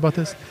I tell you about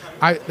this?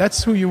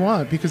 That's who you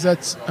want, because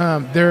that's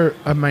they're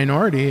a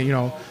minority,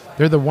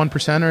 they're the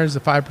 1%ers, the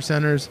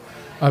 5%ers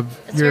of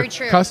your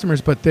customers,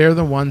 but they're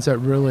the ones that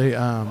really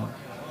and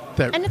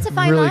it's a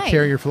fine really line.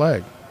 Carry your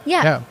flag.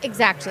 Yeah,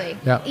 exactly.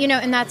 Yeah.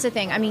 And that's the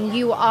thing. I mean,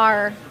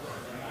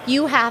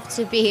 you have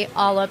to be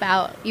all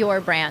about your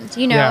brand,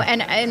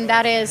 and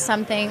that is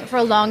something for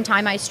a long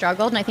time I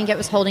struggled, and I think it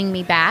was holding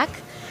me back.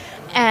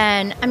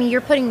 And I mean, you're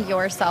putting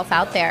yourself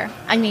out there.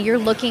 I mean, you're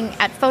looking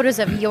at photos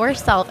of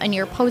yourself and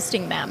you're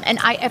posting them. And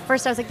at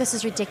first I was like, this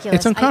is ridiculous.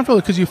 It's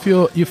uncomfortable because you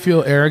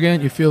feel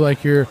arrogant. You feel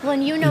like you're... Well,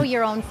 and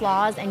your own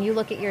flaws, and you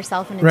look at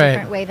yourself in a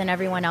different way than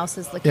everyone else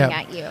is looking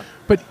at you.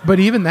 But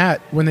even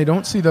that, when they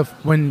don't see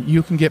when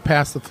you can get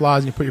past the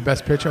flaws and you put your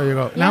best picture, you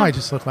go, now I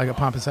just look like a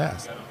pompous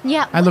ass.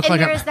 Yeah. I look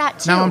like there's that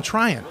too. Now I'm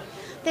trying.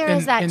 There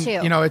is that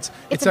too.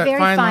 It's a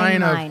fine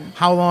line of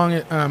how long,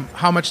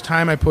 how much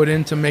time I put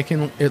into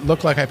making it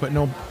look like I put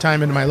no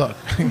time into my look.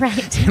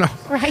 Right.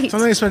 Right.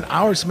 Sometimes I spend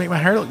hours to make my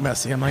hair look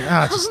messy. I'm like,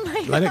 just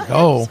let it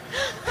go.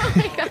 Oh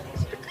my gosh.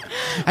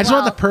 I just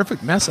want the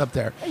perfect mess up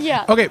there.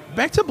 Yeah. Okay,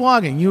 back to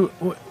blogging.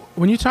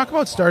 When you talk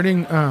about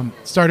starting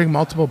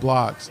multiple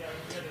blogs,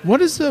 what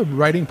is the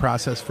writing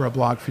process for a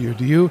blog for you?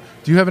 Do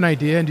you have an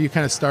idea and do you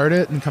kind of start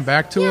it and come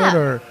back to it,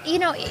 or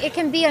it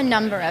can be a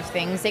number of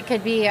things. It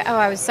could be,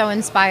 I was so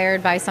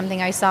inspired by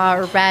something I saw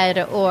or read,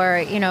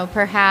 or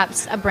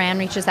perhaps a brand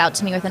reaches out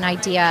to me with an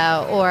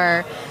idea,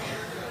 or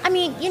I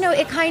mean,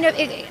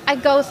 I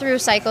go through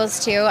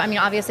cycles too. I mean,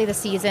 obviously the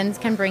seasons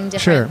can bring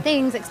different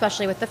things,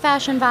 especially with the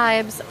fashion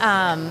vibes.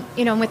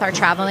 And with our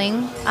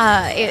traveling,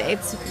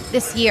 it's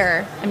this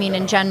year. I mean,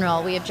 in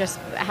general, we have just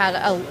had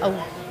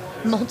a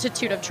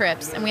multitude of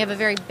trips, and we have a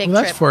very big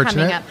trip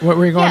coming up. Where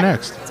are you going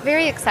next? It's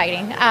very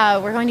exciting.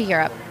 We're going to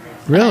Europe.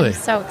 Really? I'm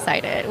so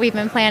excited. We've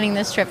been planning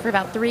this trip for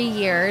about 3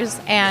 years,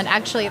 and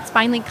actually it's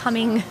finally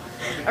coming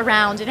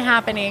around and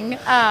happening.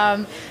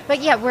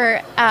 But yeah,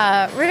 we're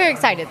very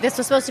excited. This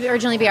was supposed to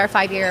originally be our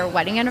 5-year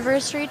wedding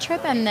anniversary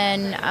trip, and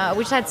then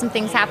we just had some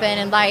things happen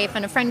in life,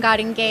 and a friend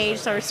got engaged,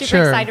 so we're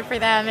super excited for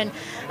them,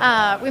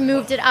 and we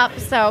moved it up.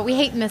 So we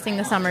hate missing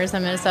the summers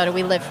in Minnesota.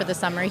 We live for the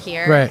summer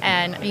here,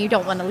 and you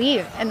don't want to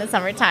leave in the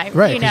summertime.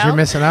 Right, because you're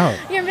missing out.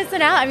 You're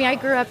missing out. I mean, I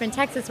grew up in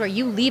Texas where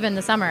you leave in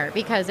the summer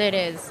because it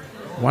is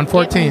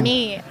 114.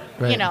 Me,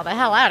 the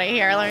hell out of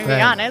here, let me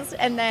be honest.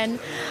 And then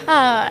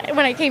when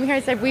I came here, I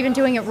said, we've been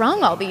doing it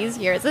wrong all these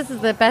years. This is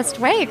the best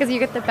way because you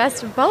get the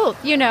best of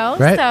both,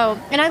 Right. So,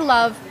 and I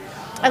love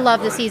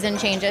the season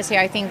changes here.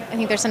 I think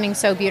there's something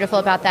so beautiful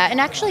about that.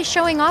 And actually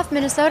showing off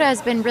Minnesota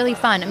has been really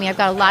fun. I mean, I've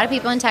got a lot of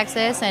people in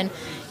Texas, and,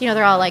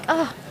 they're all like,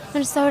 oh,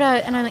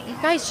 Minnesota. And I'm like, you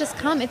guys just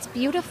come. It's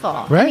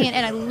beautiful. Right. I mean,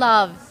 and I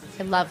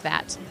love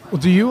that. Well,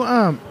 do you,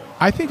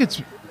 I think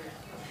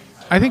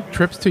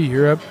trips to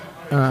Europe,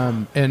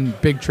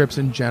 and big trips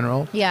in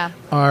general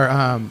are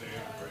I'm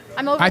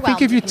overwhelmed. I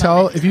think if you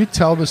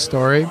tell the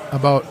story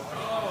about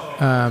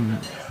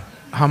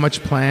how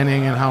much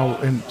planning and how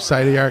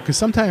excited you are, because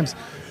sometimes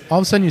all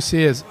of a sudden you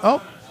see is,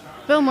 oh,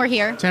 boom, we're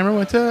here. Tamara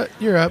went to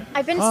Europe.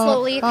 I've been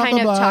slowly kind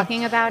of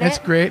talking about it. It's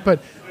great,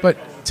 but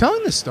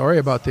telling the story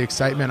about the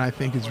excitement, I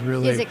think, is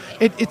really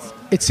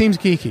it seems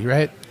geeky,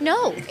 right?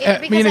 No,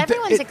 because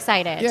everyone's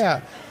excited.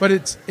 Yeah,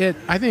 but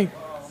I think.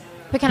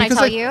 But can I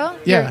tell you?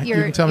 Yeah, you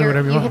can tell me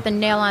whatever you want. You hit the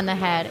nail on the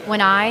head. When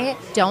I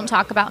don't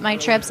talk about my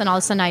trips and all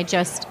of a sudden I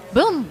just,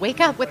 boom, wake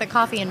up with a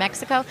coffee in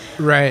Mexico.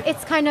 Right.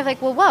 It's kind of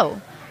like, well,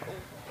 whoa.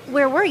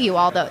 where were you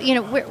all though?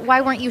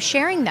 Why weren't you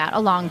sharing that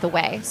along the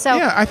way? So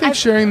yeah, I think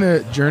sharing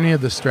the journey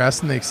of the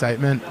stress and the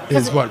excitement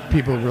is what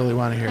people really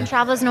want to hear. And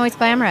travel isn't always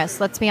glamorous.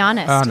 Let's be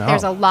honest. Oh, no.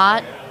 There's a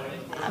lot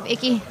of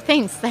icky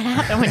things that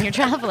happen when you're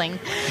traveling,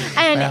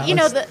 and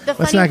the funny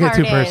let's not get part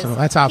too is personal.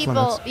 That's off people,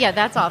 limits. Yeah,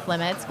 that's off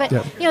limits. But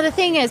the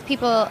thing is,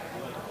 people.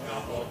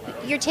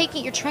 You're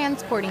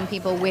transporting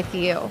people with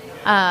you.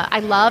 I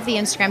love the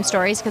Instagram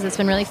stories because it's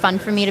been really fun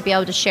for me to be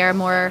able to share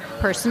more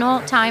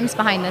personal times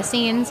behind the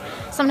scenes.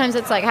 Sometimes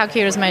it's like, how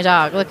cute is my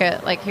dog? Look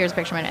at, like, here's a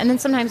picture of mine. And then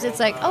sometimes it's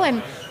like,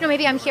 oh,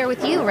 maybe I'm here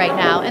with you right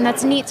now. And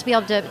that's neat to be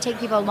able to take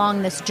people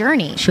along this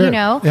journey, Sure.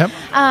 Yep.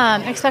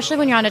 Especially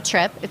when you're on a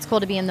trip. It's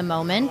cool to be in the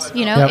moment,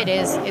 Yep.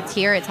 it's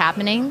here, it's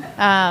happening.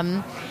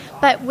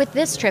 But with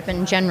this trip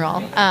in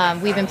general,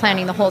 we've been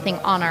planning the whole thing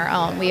on our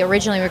own. We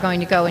originally were going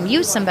to go and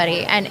use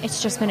somebody, and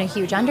it's just been a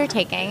huge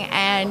undertaking.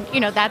 And,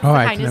 that's the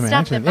kind of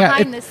stuff that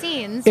behind the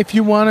scenes. If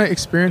you want to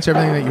experience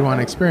everything that you want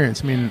to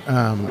experience,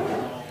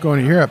 going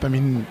to Europe,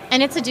 And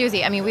it's a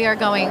doozy.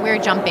 We're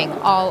jumping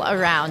all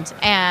around.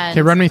 And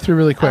okay, run me through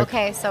really quick.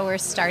 Okay, so we're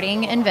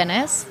starting in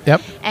Venice.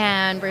 Yep.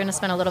 And we're going to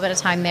spend a little bit of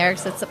time there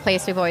because it's a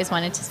place we've always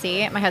wanted to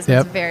see. My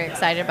husband's very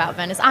excited about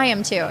Venice. I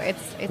am too.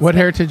 What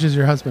heritage is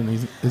your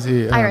husband? Is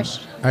he Irish?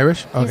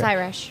 Irish? Okay. He's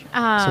Irish.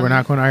 So we're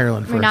not going to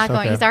Ireland first. We're not going.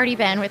 Okay. He's already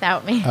been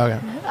without me. Okay.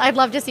 I'd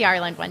love to see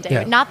Ireland one day,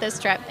 but not this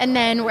trip. And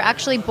then we're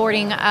actually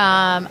boarding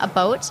a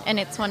boat, and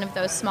it's one of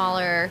those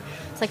smaller,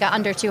 it's like an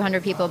under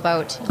 200 people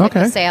boat with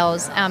the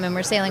sails. And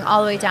we're sailing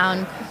all the way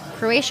down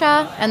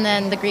Croatia and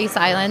then the Greece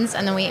islands,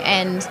 and then we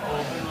end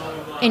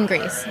in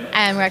Greece.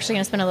 And we're actually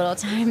going to spend a little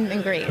time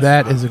in Greece.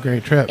 That is a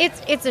great trip.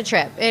 It's a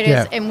trip. It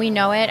is, and we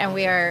know it, and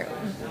we are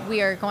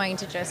going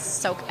to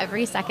just soak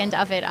every second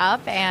of it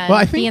up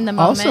and be in the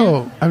moment.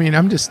 Also,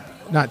 I'm just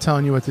not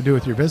telling you what to do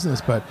with your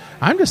business, but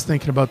I'm just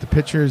thinking about the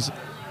pictures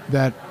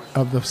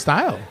of the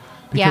style.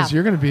 Because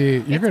you're going to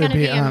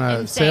be on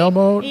a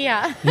sailboat.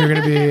 Yeah. You're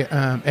going to be,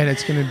 and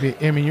it's going to be,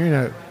 you're in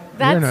a neat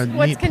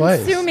place. That's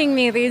what's consuming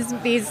me these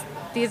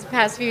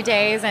past few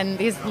days and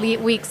these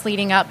weeks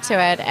leading up to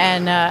it,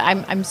 and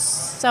I'm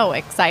so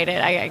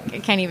excited. I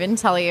can't even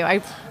tell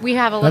you. We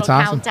have a little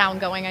countdown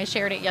going. I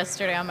shared it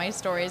yesterday on my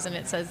stories, and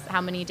it says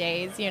how many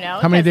days.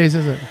 How many days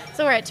is it?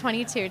 So we're at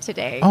 22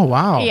 today. Oh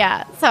wow!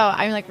 Yeah. So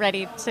I'm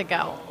ready to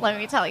go. Let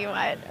me tell you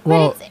what.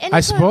 Well, I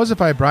suppose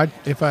if I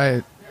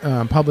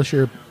publish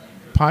your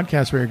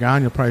podcast where you're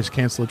gone, you'll probably just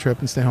cancel the trip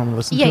and stay home and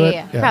listen to it.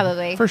 Yeah,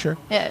 probably. For sure.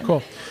 Yeah.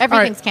 Cool.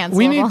 Everything's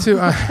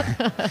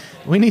cancelable.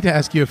 We need to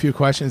ask you a few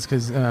questions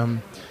because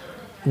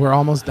we're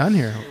almost done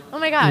here. Oh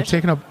my gosh.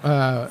 You're taking up.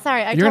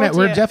 Sorry,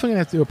 We're definitely going to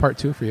have to do a part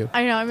 2 for you.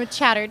 I know. I'm a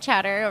chatter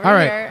over All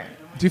right. here.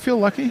 Do you feel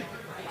lucky?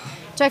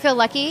 Do I feel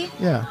lucky?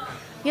 Yeah.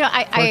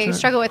 I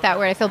struggle with that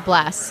word. I feel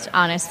blessed,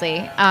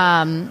 honestly.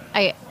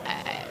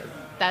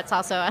 That's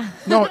also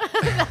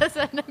that's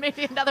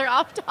maybe another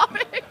off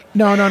topic.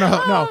 No.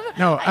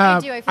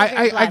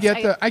 I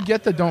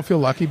get the don't feel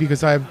lucky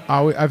because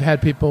I've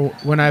had people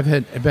when I've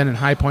been in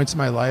high points in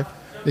my life.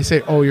 They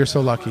say, "Oh, you're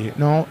so lucky."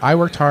 No, I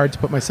worked hard to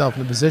put myself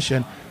in a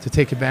position to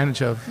take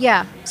advantage of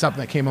something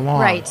that came along.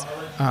 Right.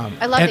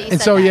 I love that you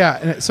said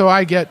that. And so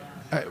I get.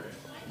 As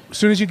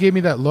soon as you gave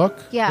me that look,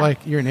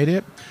 like you're an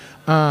idiot,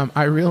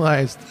 I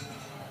realized.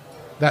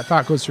 That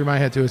thought goes through my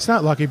head too. It's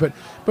not lucky, but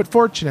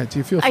fortunate. Do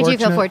you feel fortunate? I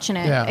do feel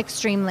fortunate, yeah.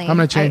 Extremely. I'm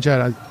going to change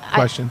that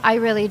question. I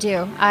really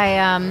do.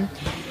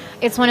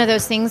 It's one of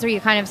those things where you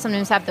kind of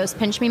sometimes have those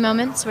pinch me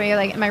moments where you're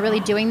like, am I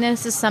really doing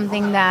this? Is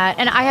something that,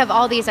 and I have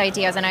all these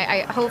ideas, and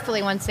I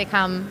hopefully once they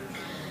come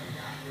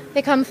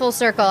full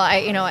circle,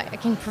 I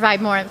can provide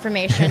more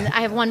information.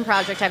 I have one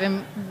project I've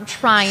been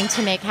trying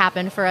to make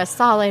happen for a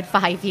solid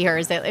 5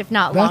 years, if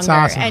not longer.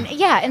 That's awesome.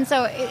 And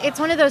so it's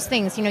one of those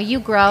things, you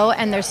grow,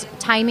 and there's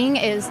timing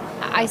is,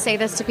 I say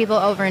this to people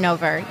over and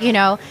over,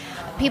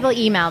 people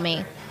email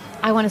me,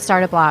 I want to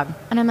start a blog.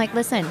 And I'm like,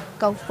 listen,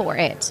 go for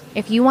it.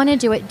 If you want to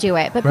do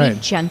it, but be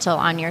gentle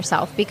on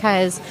yourself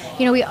because,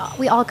 we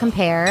all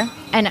compare.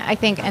 And I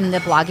think in the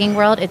blogging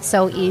world, it's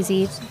so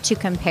easy to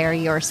compare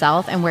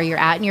yourself and where you're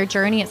at in your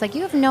journey. It's like,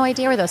 you have no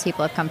idea where those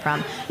people have come from.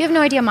 You have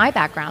no idea my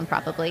background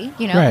probably,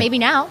 maybe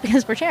now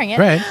because we're sharing it.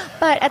 Right.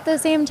 But at the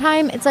same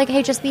time, it's like,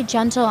 hey, just be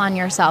gentle on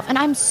yourself. And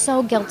I'm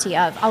so guilty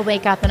of, I'll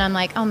wake up and I'm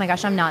like, oh my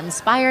gosh, I'm not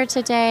inspired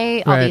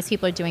today. All these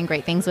people are doing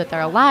great things with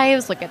their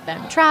lives. Look at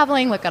them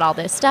traveling. Look at all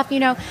this stuff,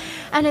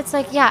 And it's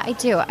like, yeah, I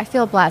do. I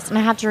feel blessed. And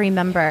I have to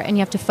remember, and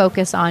you have to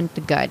focus on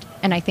the good.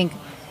 And I think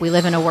we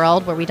live in a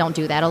world where we don't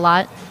do that a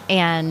lot.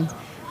 And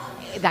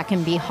that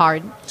can be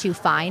hard to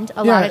find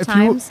a lot of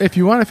times. If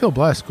you want to feel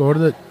blessed, go to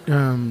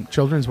the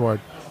children's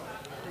ward.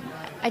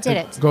 I did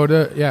it.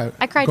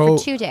 I cried for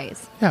 2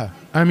 days. Yeah.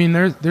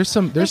 There's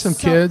some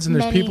kids and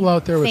there's people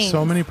out there with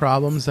so many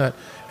problems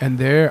and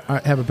they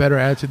have a better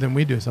attitude than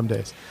we do some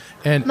days.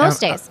 And most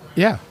days.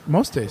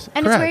 Most days.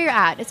 And correct. It's where you're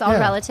at. It's all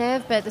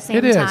relative, but at the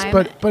same time. It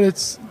time. is, but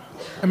it's,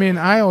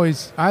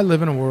 I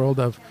live in a world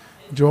of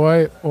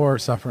joy or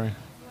suffering.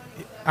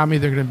 I'm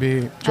either going to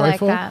be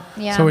joyful. I like that.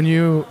 Yeah. So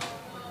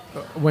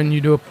when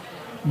you do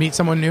meet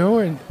someone new,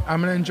 and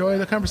I'm going to enjoy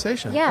the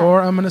conversation. Yeah.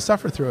 Or I'm going to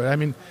suffer through it. I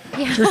mean,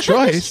 it's your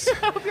choice. I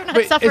hope you're not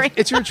But suffering.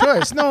 it's your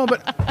choice. No,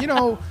 but you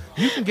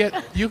can get.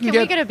 Can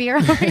we get a beer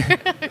over here?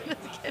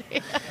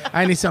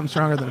 I need something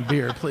stronger than a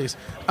beer, please.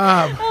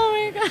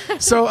 Oh my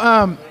god.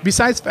 So,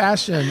 besides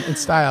fashion and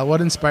style,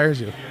 what inspires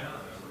you?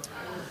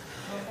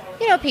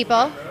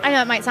 People. I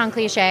know it might sound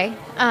cliche.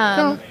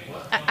 I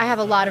have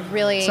a lot of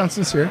really Sounds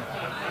sincere.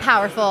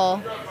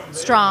 powerful,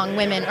 strong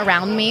women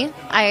around me.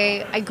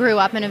 I grew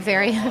up in a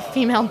very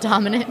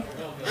female-dominant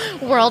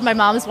world. My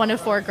mom's one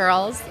of 4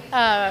 girls.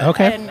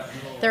 Okay. And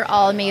they're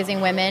all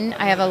amazing women.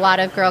 I have a lot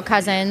of girl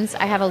cousins.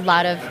 I have a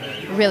lot of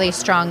really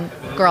strong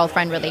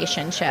girlfriend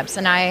relationships.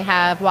 And I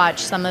have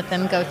watched some of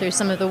them go through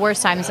some of the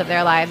worst times of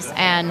their lives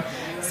and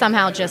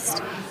somehow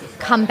just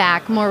come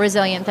back more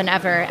resilient than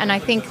ever. And I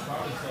think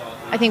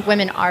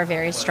women are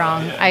very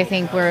strong. I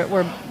think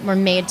we're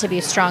made to be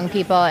strong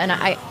people, and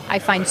I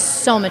find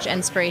so much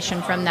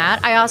inspiration from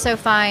that. I also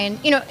find,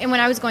 and when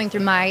I was going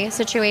through my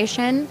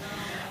situation,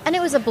 and it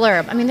was a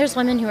blurb. I mean, there's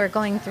women who are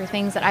going through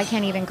things that I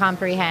can't even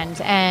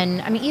comprehend,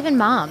 and I mean, even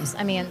moms.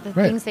 I mean, the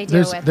things they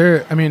deal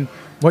with.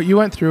 What you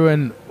went through,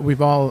 and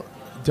we've all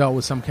dealt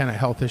with some kind of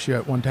health issue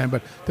at one time,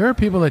 but there are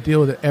people that deal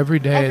with it every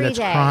day. That's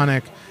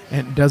chronic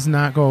and does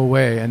not go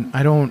away, and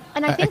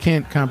I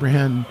can't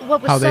comprehend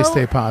how they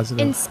stay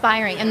positive.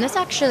 Inspiring, and this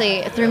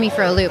actually threw me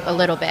for a loop a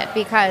little bit,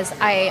 because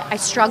I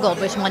struggled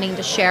with wanting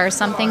to share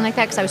something like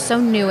that, because I was so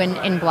new in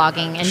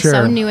blogging and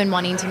so new in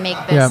wanting to make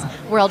this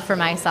world for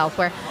myself,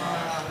 where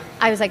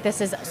I was like, this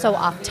is so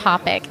off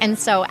topic and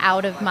so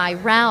out of my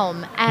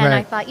realm. And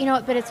I thought,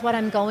 but it's what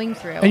I'm going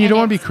through. And you don't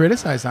want to be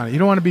criticized on it. You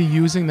don't want to be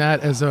using that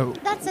as a...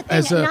 That's the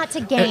thing, not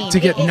to gain. To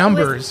get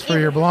numbers for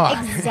your blog.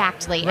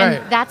 Exactly.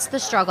 And that's the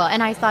struggle.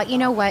 And I thought, you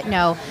know what?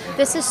 No,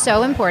 this is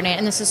so important,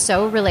 and this is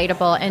so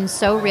relatable and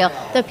so real.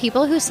 The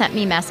people who sent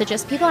me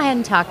messages, people I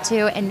hadn't talked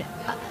to, and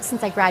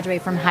since I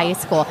graduated from high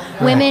school,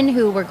 women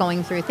who were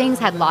going through things,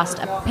 had lost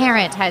a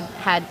parent,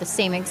 had the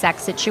same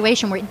exact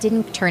situation where it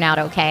didn't turn out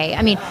okay.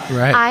 I mean,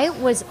 I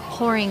was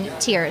pouring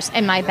tears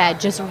in my bed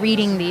just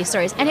reading these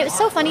stories. And it was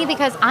so funny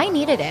because I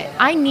needed it.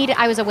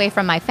 I was away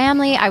from my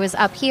family. I was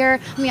up here.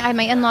 I mean, I had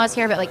my in-laws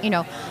here, but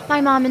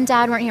my mom and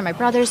dad weren't here. My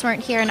brothers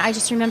weren't here. And I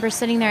just remember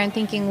sitting there and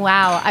thinking,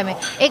 wow, I mean,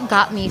 it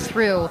got me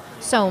through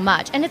so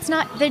much. And it's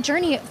not, the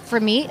journey for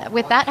me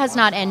with that has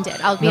not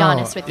ended. I'll be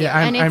honest with you. Yeah,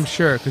 I'm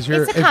sure. Because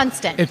it's a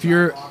constant.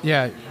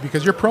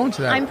 Because you're prone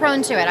to that. I'm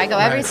prone to it. I go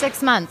every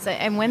 6 months.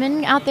 And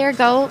women out there,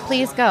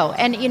 please go.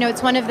 And,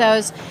 it's one of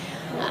those...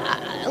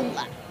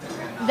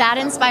 that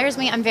inspires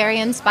me. I'm very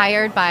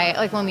inspired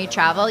by, when we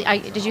travel.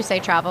 Did you say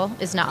travel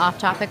is not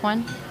off-topic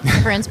one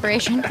for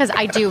inspiration? Because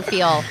I do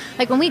feel,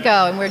 when we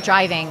go and we're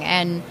driving,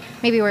 and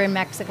maybe we're in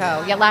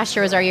Mexico. Yeah, last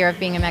year was our year of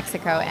being in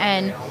Mexico.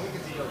 And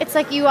it's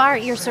like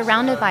you're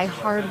surrounded by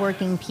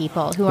hardworking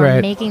people who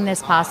are making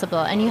this possible.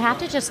 And you have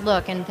to just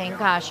look and think,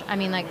 gosh, I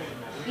mean,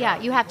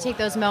 you have to take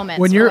those moments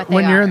when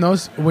you're in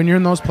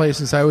those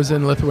places. I was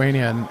in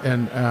Lithuania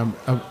and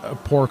a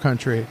poor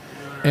country.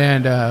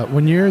 And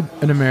when you're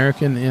an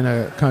American in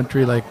a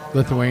country like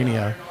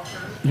Lithuania,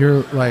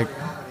 you're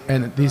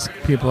and these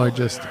people are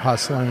just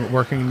hustling,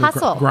 working,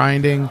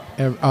 grinding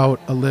out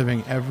a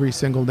living every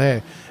single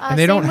day. And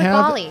they don't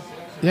have Bali.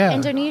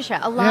 Indonesia.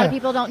 A lot of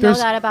people don't know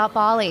that about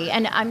Bali.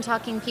 And I'm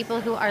talking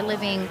people who are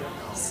living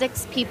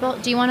 6 people.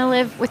 Do you want to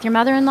live with your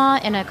mother-in-law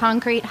in a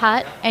concrete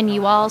hut and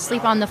you all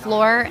sleep on the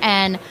floor?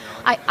 And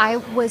I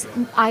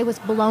was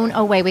blown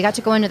away. We got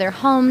to go into their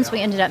homes.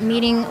 We ended up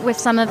meeting with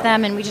some of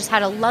them, and we just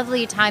had a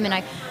lovely time.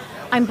 And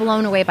I'm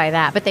blown away by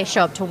that. But they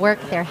show up to work.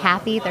 They're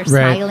happy. They're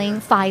smiling.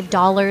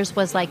 $5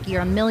 was like,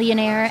 you're a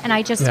millionaire. And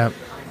I just...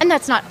 And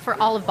that's not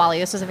for all of Bali.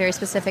 This was a very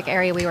specific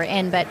area we were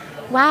in. But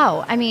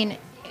wow, I mean...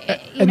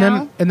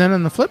 Then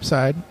on the flip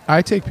side,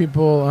 I take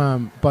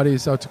people,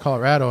 buddies out to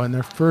Colorado, and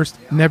they're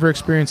never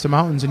experienced the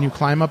mountains, and you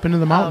climb up into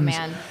the mountains,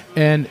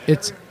 and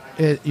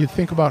you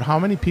think about how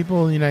many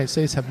people in the United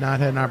States have not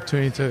had an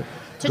opportunity to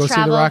go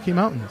see the Rocky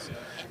Mountains.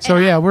 So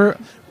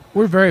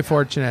we're very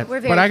fortunate.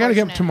 But I got to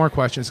get to more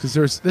questions,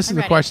 because this is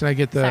the question I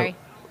get the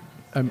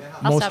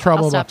most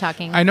trouble about. I'll stop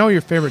talking. I know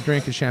your favorite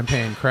drink is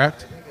champagne,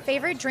 correct?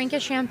 Favorite drink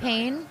is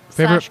champagne /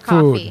 favorite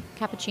coffee. Food.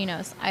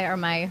 Cappuccinos are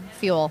my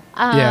fuel.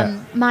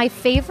 My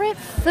favorite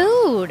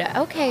food.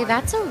 Okay,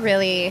 that's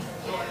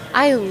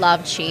I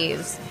love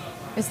cheese.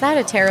 Is that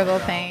a terrible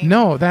thing?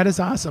 No, that is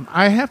awesome.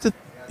 I have to,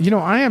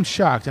 I am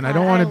shocked, and I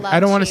don't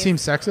want to seem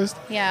sexist.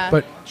 Yeah.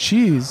 But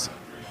cheese,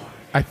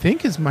 I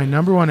think, is my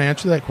number one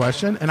answer to that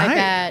question, and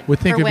I would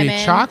think it'd be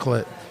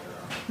chocolate.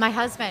 My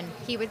husband,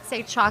 he would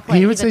say chocolate.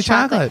 He would say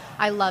chocolate.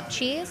 I love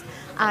cheese.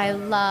 I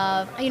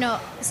love,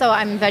 so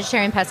I'm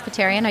vegetarian,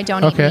 pescatarian. I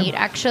don't eat meat,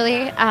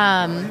 actually.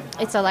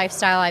 It's a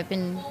lifestyle I've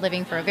been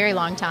living for a very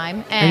long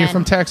time. And you're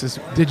from Texas.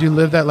 Did you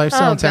live that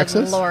lifestyle in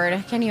Texas? Good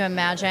Lord. Can you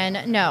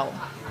imagine? No.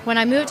 When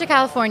I moved to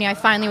California, I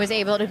finally was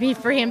able to be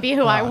free and be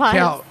who I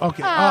was.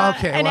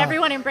 Okay. And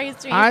everyone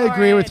embraced me. I for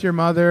agree it. with your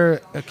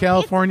mother.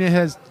 California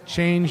has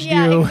changed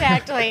you.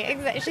 Exactly.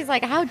 She's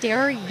like, how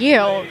dare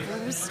you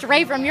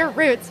stray from your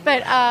roots?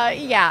 But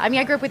yeah, I mean,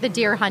 I grew up with the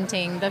deer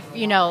hunting,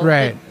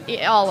 Right.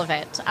 all of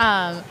it.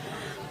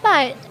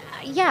 But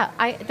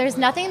yeah, there's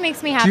nothing that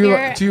makes me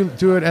happier. Do you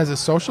do it as a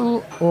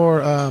social or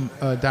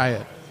a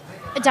diet?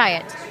 A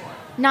diet.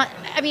 Not.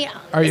 I mean,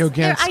 are you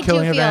against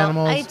killing of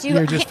animals? I do.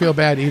 You just feel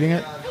bad eating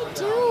it?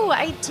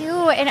 I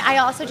do. And I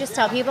also just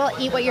tell people,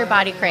 eat what your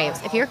body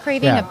craves. If you're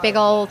craving a big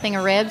old thing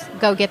of ribs,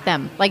 go get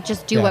them. Like,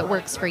 just do what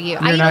works for you.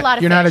 I eat a lot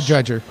of fish. You're not a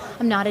judger.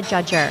 I'm not a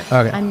judger.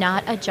 Okay. I'm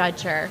not a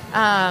judger.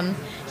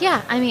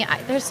 Yeah, I mean,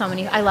 there's so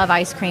many. I love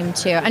ice cream,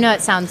 too. I know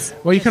it sounds...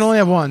 Well, you can only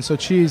have one, so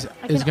cheese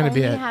is going to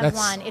be it. I can only have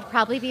one. It'd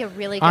probably be a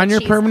really good on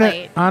your cheese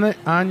permanent plate.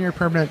 On your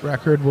permanent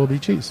record will be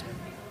cheese.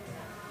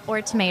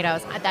 Or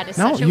tomatoes. That is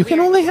no, such a you can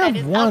weird, only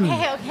have one.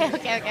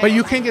 Okay. But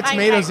you can get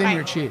tomatoes in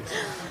your cheese.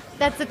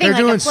 That's the thing. They're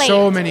doing a plate.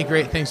 so many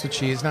great things with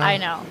cheese now. I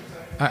know.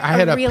 I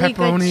had a really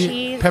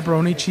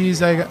pepperoni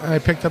cheese I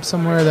picked up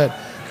somewhere that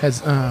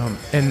has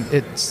and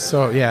it's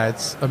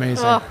it's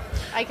amazing. Oh,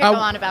 I could go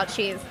on about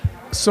cheese.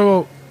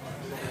 So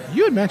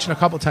you had mentioned a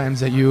couple times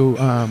that you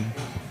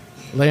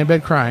lay in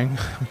bed crying,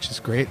 which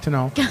is great to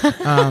know.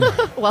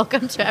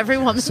 Welcome to every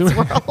woman's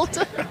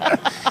world.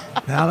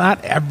 Now,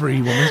 not every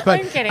woman's,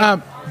 but I'm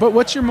kidding. But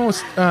what's your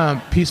most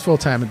peaceful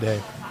time of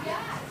day?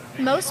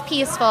 Most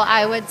peaceful,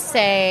 I would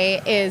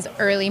say, is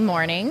early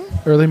morning.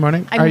 Early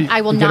morning? I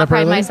will not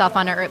pride myself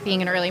on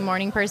being an early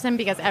morning person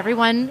because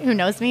everyone who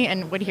knows me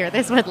and would hear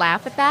this would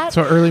laugh at that.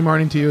 So early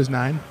morning to you is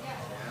 9?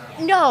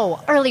 No,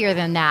 earlier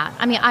than that.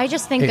 I mean, I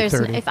just think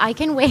if I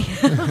can wake...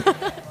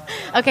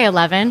 Okay,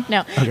 11.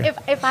 No. Okay.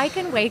 If I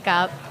can wake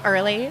up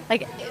early,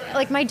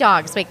 like my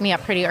dogs wake me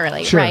up pretty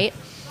early, right?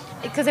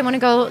 Because I want to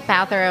go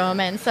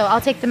bathroom, and so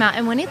I'll take them out.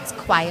 And when it's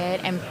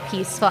quiet and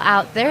peaceful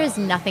out, there is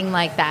nothing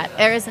like that.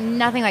 There is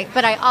nothing like.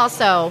 But I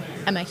also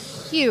am a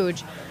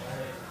huge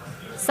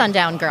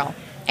sundown girl,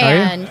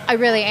 and I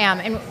really am.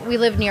 And we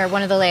live near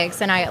one of the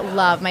lakes, and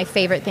my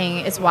favorite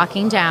thing is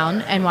walking down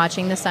and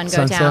watching the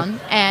sunset. Down.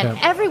 And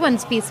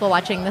everyone's peaceful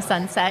watching the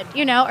sunset,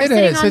 or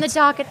sitting on the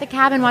dock at the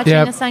cabin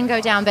watching the sun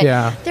go down. But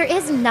there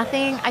is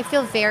nothing. I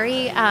feel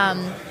very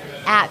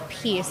at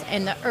peace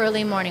in the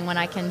early morning when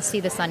I can see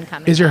the sun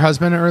coming. Is your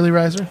husband an early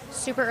riser?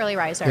 Super early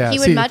riser. Yeah, he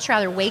would much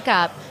rather wake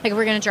up, like if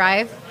we're going to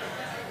drive,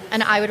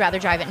 and I would rather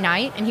drive at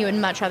night, and he would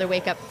much rather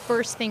wake up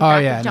first thing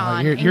crack of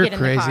dawn and you're get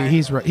crazy. in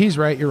the car. He's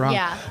right. You're wrong.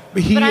 Yeah,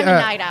 but I'm a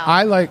night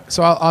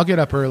owl. I'll get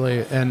up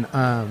early and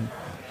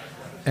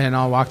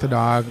I'll walk the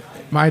dog.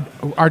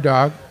 Our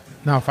dog.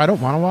 Now, if I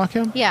don't want to walk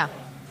him,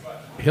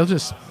 he'll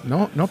just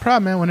no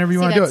problem, man. Whenever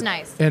you want to do it.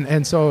 Nice.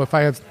 And so if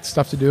I have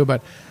stuff to do,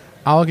 but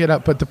I'll get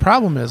up. But the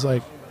problem is,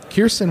 like,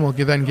 Kirsten will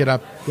then get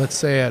up, let's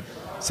say at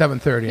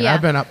 7:30, and I've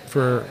been up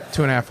for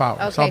 2.5 hours.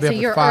 Okay, so I'll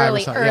be up at 5 or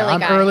something. I'm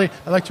guy. Early.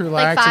 I like to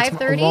relax. Like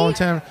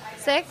 5:30?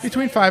 6?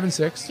 Between 5 and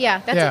 6.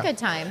 Yeah, that's a good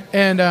time.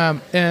 And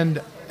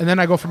then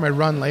I go for my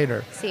run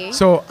later. See?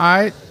 So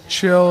I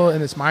chill,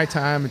 and it's my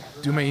time.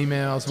 Do my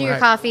emails. Do your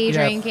coffee,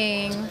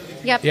 drinking.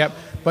 Yep.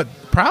 But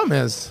the problem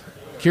is,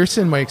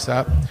 Kirsten wakes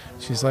up.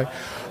 She's like,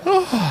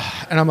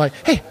 oh, and I'm like,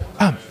 hey,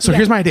 so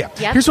here's my idea.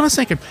 Yep. Here's what I was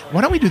thinking. Why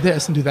don't we do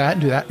this and do that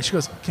and do that? And she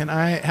goes, can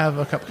I have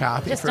a cup of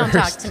coffee Just first?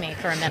 don't talk to me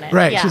for a minute.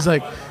 Right. Yeah. She's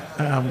like,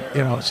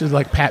 she's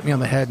like, pat me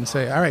on the head and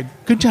say, all right,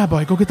 good job,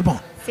 boy. Go get the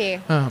ball. See.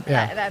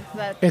 That's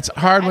it's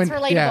hard that's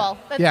when. relatable.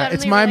 That's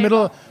it's my relatable.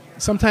 middle.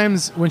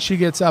 Sometimes when she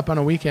gets up on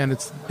a weekend,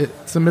 it's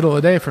the middle of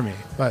the day for me.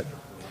 But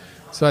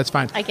so that's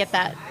fine. I get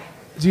that.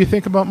 Do you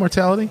think about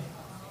mortality?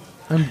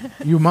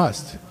 You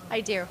must. I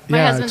do.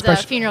 My husband's a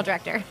funeral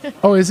director.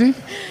 Oh, is he?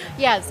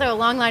 Yeah, so a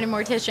long line of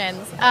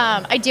morticians.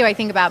 I do. I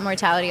think about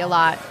mortality a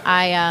lot.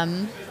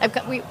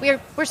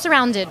 We're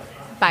surrounded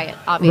by it,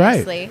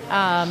 obviously.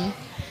 Right.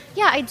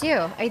 Yeah, I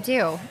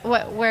do.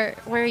 Where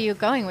are you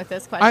going with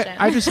this question?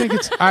 I just think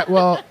it's. I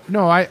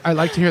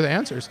like to hear the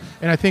answers,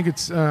 and I think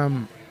it's.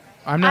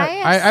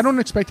 I don't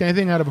expect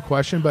anything out of a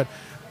question, but.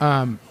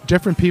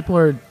 Different people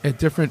are at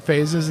different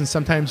phases, and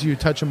sometimes you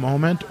touch a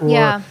moment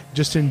or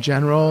just in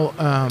general.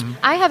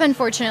 I have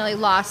unfortunately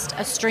lost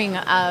a string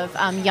of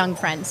young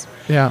friends.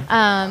 Yeah.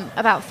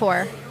 About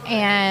 4.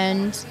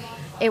 And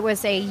it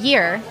was a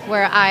year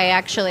where I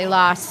actually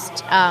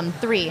lost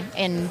 3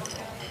 in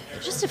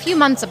just a few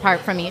months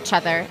apart from each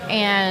other.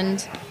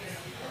 And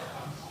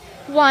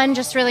one,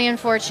 just really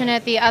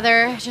unfortunate. The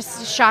other,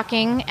 just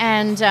shocking.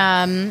 And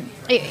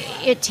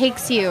it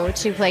takes you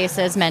to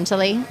places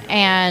mentally.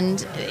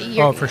 And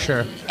for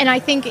sure. And I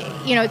think,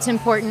 it's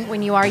important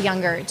when you are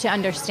younger to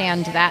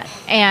understand that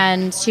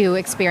and to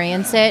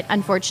experience it.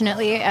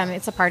 Unfortunately,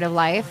 it's a part of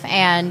life.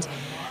 And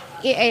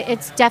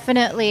it's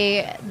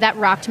definitely, that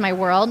rocked my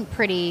world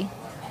pretty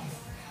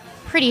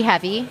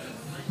heavy.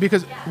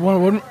 Because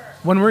when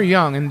we're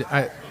young, and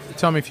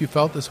tell me if you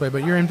felt this way,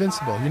 but you're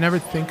invincible. You never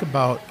think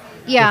about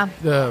Yeah.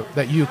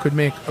 That you could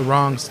make a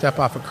wrong step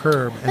off a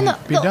curb and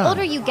be done. The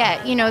older you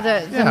get,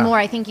 the more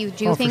I think you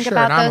do think sure.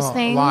 about and those I'm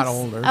things. A lot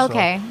older.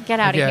 Okay, so get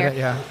out of here.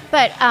 Yeah.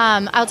 But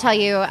I'll tell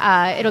you,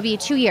 it'll be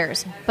 2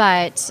 years.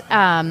 But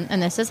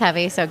and this is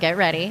heavy, so get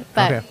ready.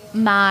 But okay.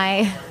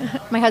 my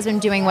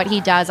husband doing what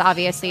he does,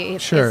 obviously,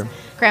 sure. His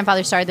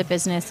grandfather started the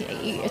business.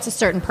 It's a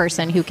certain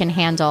person who can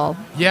handle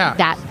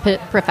that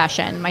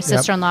profession. My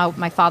sister-in-law,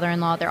 my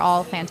father-in-law, they're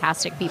all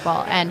fantastic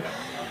people. And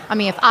I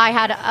mean, if I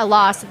had a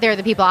loss, they're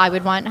the people I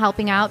would want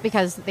helping out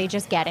because they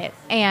just get it.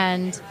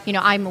 And,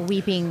 I'm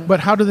weeping. But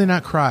how do they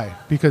not cry?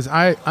 Because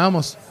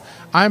I'm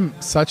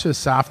such a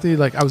softie.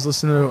 Like, I was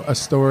listening to a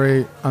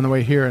story on the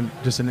way here and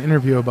just an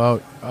interview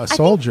about a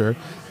soldier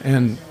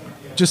and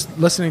just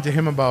listening to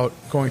him about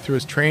going through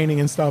his training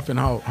and stuff and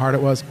how hard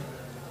it was.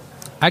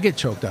 I get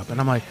choked up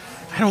and I'm like,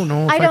 I don't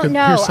know if I could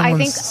hear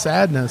someone's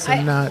sadness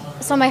and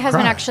not. So my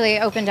husband cry. actually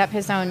opened up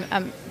his own.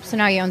 So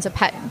now he owns a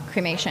pet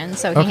cremation.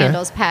 So he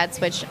handles pets,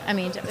 which I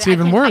mean, it's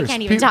even worse. I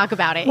can't even talk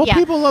about it. Well,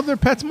 people love their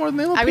pets more than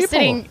they love people. I was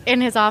sitting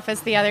in his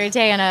office the other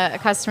day, and a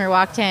customer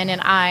walked in,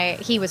 and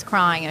he was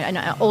crying.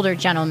 An older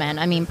gentleman.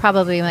 I mean,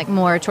 probably like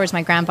more towards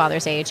my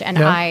grandfather's age, and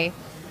I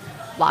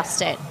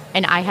lost it.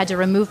 And I had to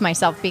remove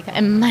myself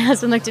and my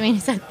husband looked at me and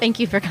he said, "Thank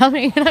you for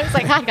coming." And I was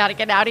like, I got to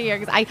get out of here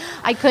because I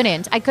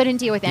couldn't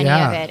deal with any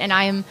of it. And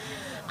I'm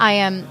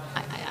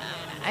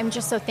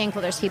just so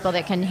thankful there's people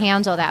that can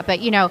handle that. But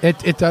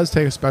it does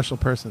take a special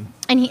person.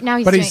 And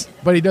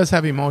but he does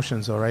have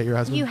emotions, though, right? Your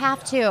husband. You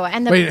have to.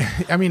 And but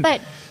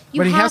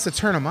he has to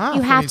turn them off.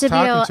 You have to be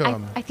able. To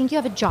him. I think you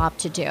have a job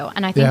to do,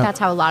 and I think that's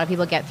how a lot of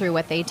people get through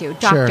what they do.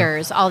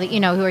 Doctors, all the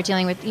who are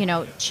dealing with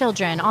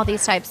children, all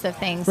these types of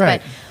things.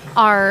 Right.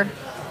 But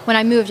when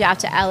I moved out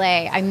to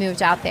LA, I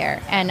moved out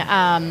there, and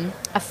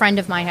a friend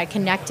of mine had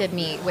connected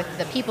me with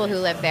the people who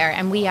live there,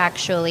 and we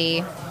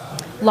actually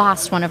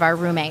lost one of our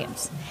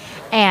roommates,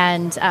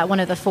 and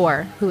one of the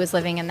 4 who was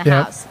living in the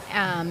house.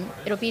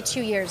 It'll be 2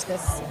 years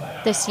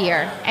this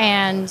year,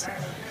 and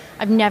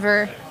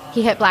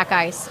he hit black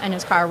ice and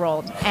his car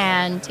rolled,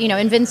 and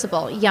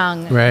invincible,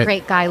 young,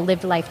 great guy,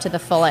 lived life to the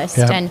fullest,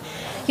 and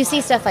you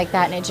see stuff like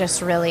that, and it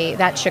just really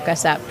that shook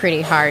us up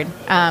pretty hard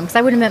because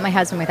I wouldn't have met my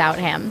husband without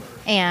him.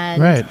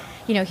 And,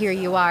 here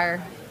you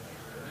are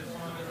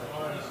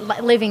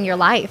living your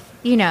life,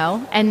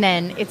 and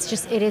then it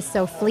is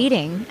so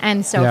fleeting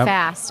and so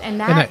fast. And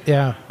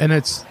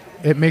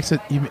it makes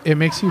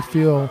you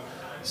feel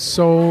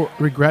so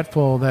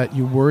regretful that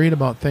you worried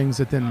about things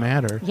that didn't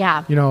matter.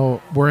 Yeah.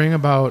 Worrying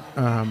about,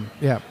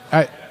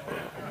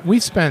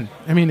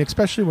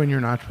 especially when you're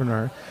an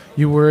entrepreneur,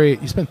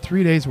 you spend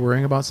 3 days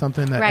worrying about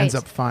something that ends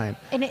up fine.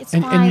 And it's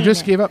fine. And you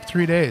just gave up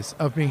 3 days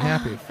of being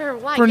happy. For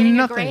what? For Getting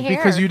nothing. a gray hair.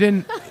 Because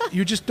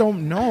you just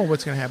don't know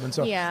what's going to happen.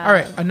 So, all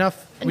right,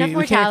 enough. Enough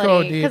we can't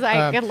go deep.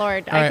 Because good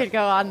Lord, I could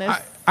go on this.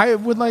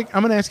 I'm going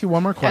to ask you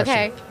one more question.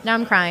 Okay, now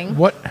I'm crying.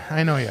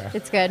 I know you are.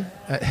 It's good.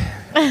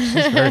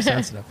 She's very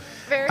sensitive.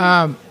 Very.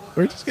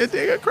 We're just going to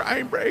take a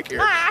crying break here.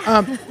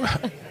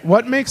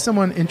 What makes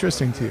someone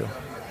interesting to you?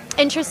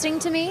 Interesting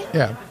to me?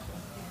 Yeah.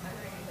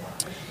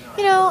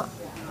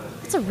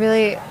 It's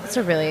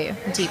a really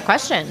deep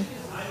question.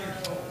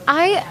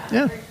 I'm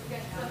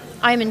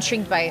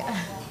intrigued by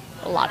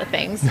a lot of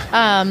things.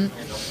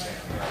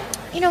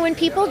 When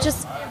people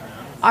just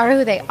are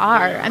who they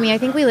are. I mean, I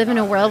think we live in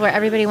a world where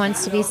everybody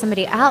wants to be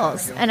somebody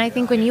else. And I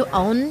think when you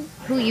own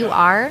who you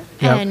are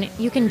and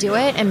you can do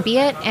it and be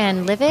it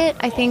and live it,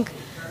 I think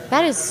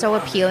that is so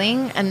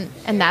appealing. And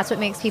that's what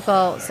makes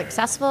people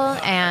successful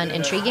and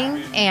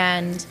intriguing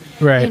and,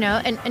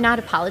 and not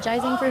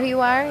apologizing for who you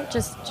are,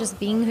 just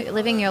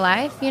living your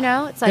life,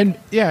 It's like...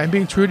 And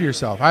being true to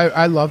yourself.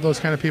 I love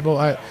those kind of people.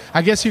 I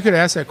guess you could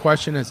ask that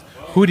question as,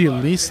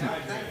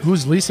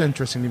 who's least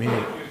interesting to me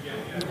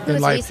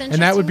in life?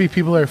 And that would be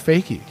people that are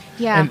fakey.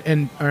 Yeah.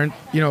 And aren't,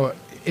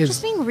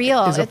 just being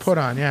real. Is a put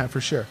on, yeah, for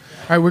sure.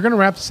 All right, we're going to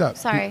wrap this up.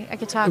 Sorry, I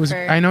could talk for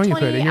 20 I know you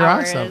could, and you're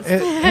hours. awesome.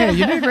 Hey,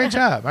 you did a great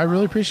job. I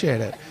really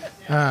appreciate it.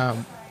 I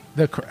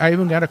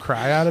even got a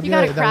cry out of you. You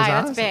got a cry. Was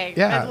That's awesome. Big.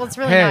 Yeah. Well, it's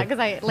really not because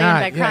I lay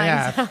in bed crying.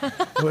 Yeah.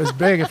 It was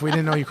big if we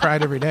didn't know you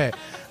cried every day.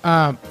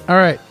 All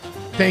right.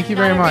 Thank you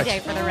very much. Not every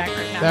day for the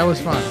record. No. That was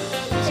fun.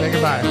 Say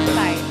goodbye.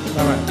 Bye.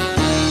 Bye-bye.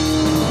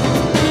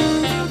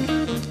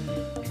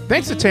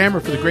 Thanks to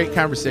Tamara for the great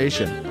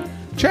conversation.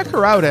 Check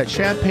her out at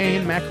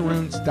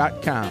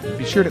champagnemacaroons.com.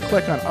 Be sure to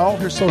click on all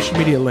her social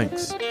media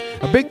links.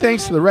 A big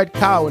thanks to the Red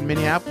Cow in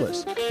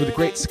Minneapolis for the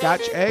great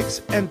Scotch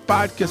eggs and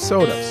vodka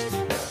sodas.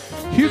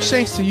 Huge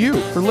thanks to you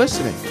for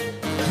listening.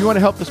 If you want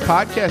to help this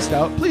podcast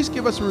out, please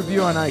give us a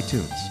review on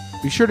iTunes.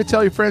 Be sure to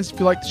tell your friends if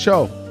you like the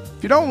show.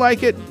 If you don't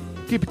like it,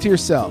 keep it to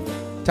yourself.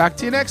 Talk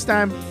to you next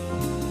time.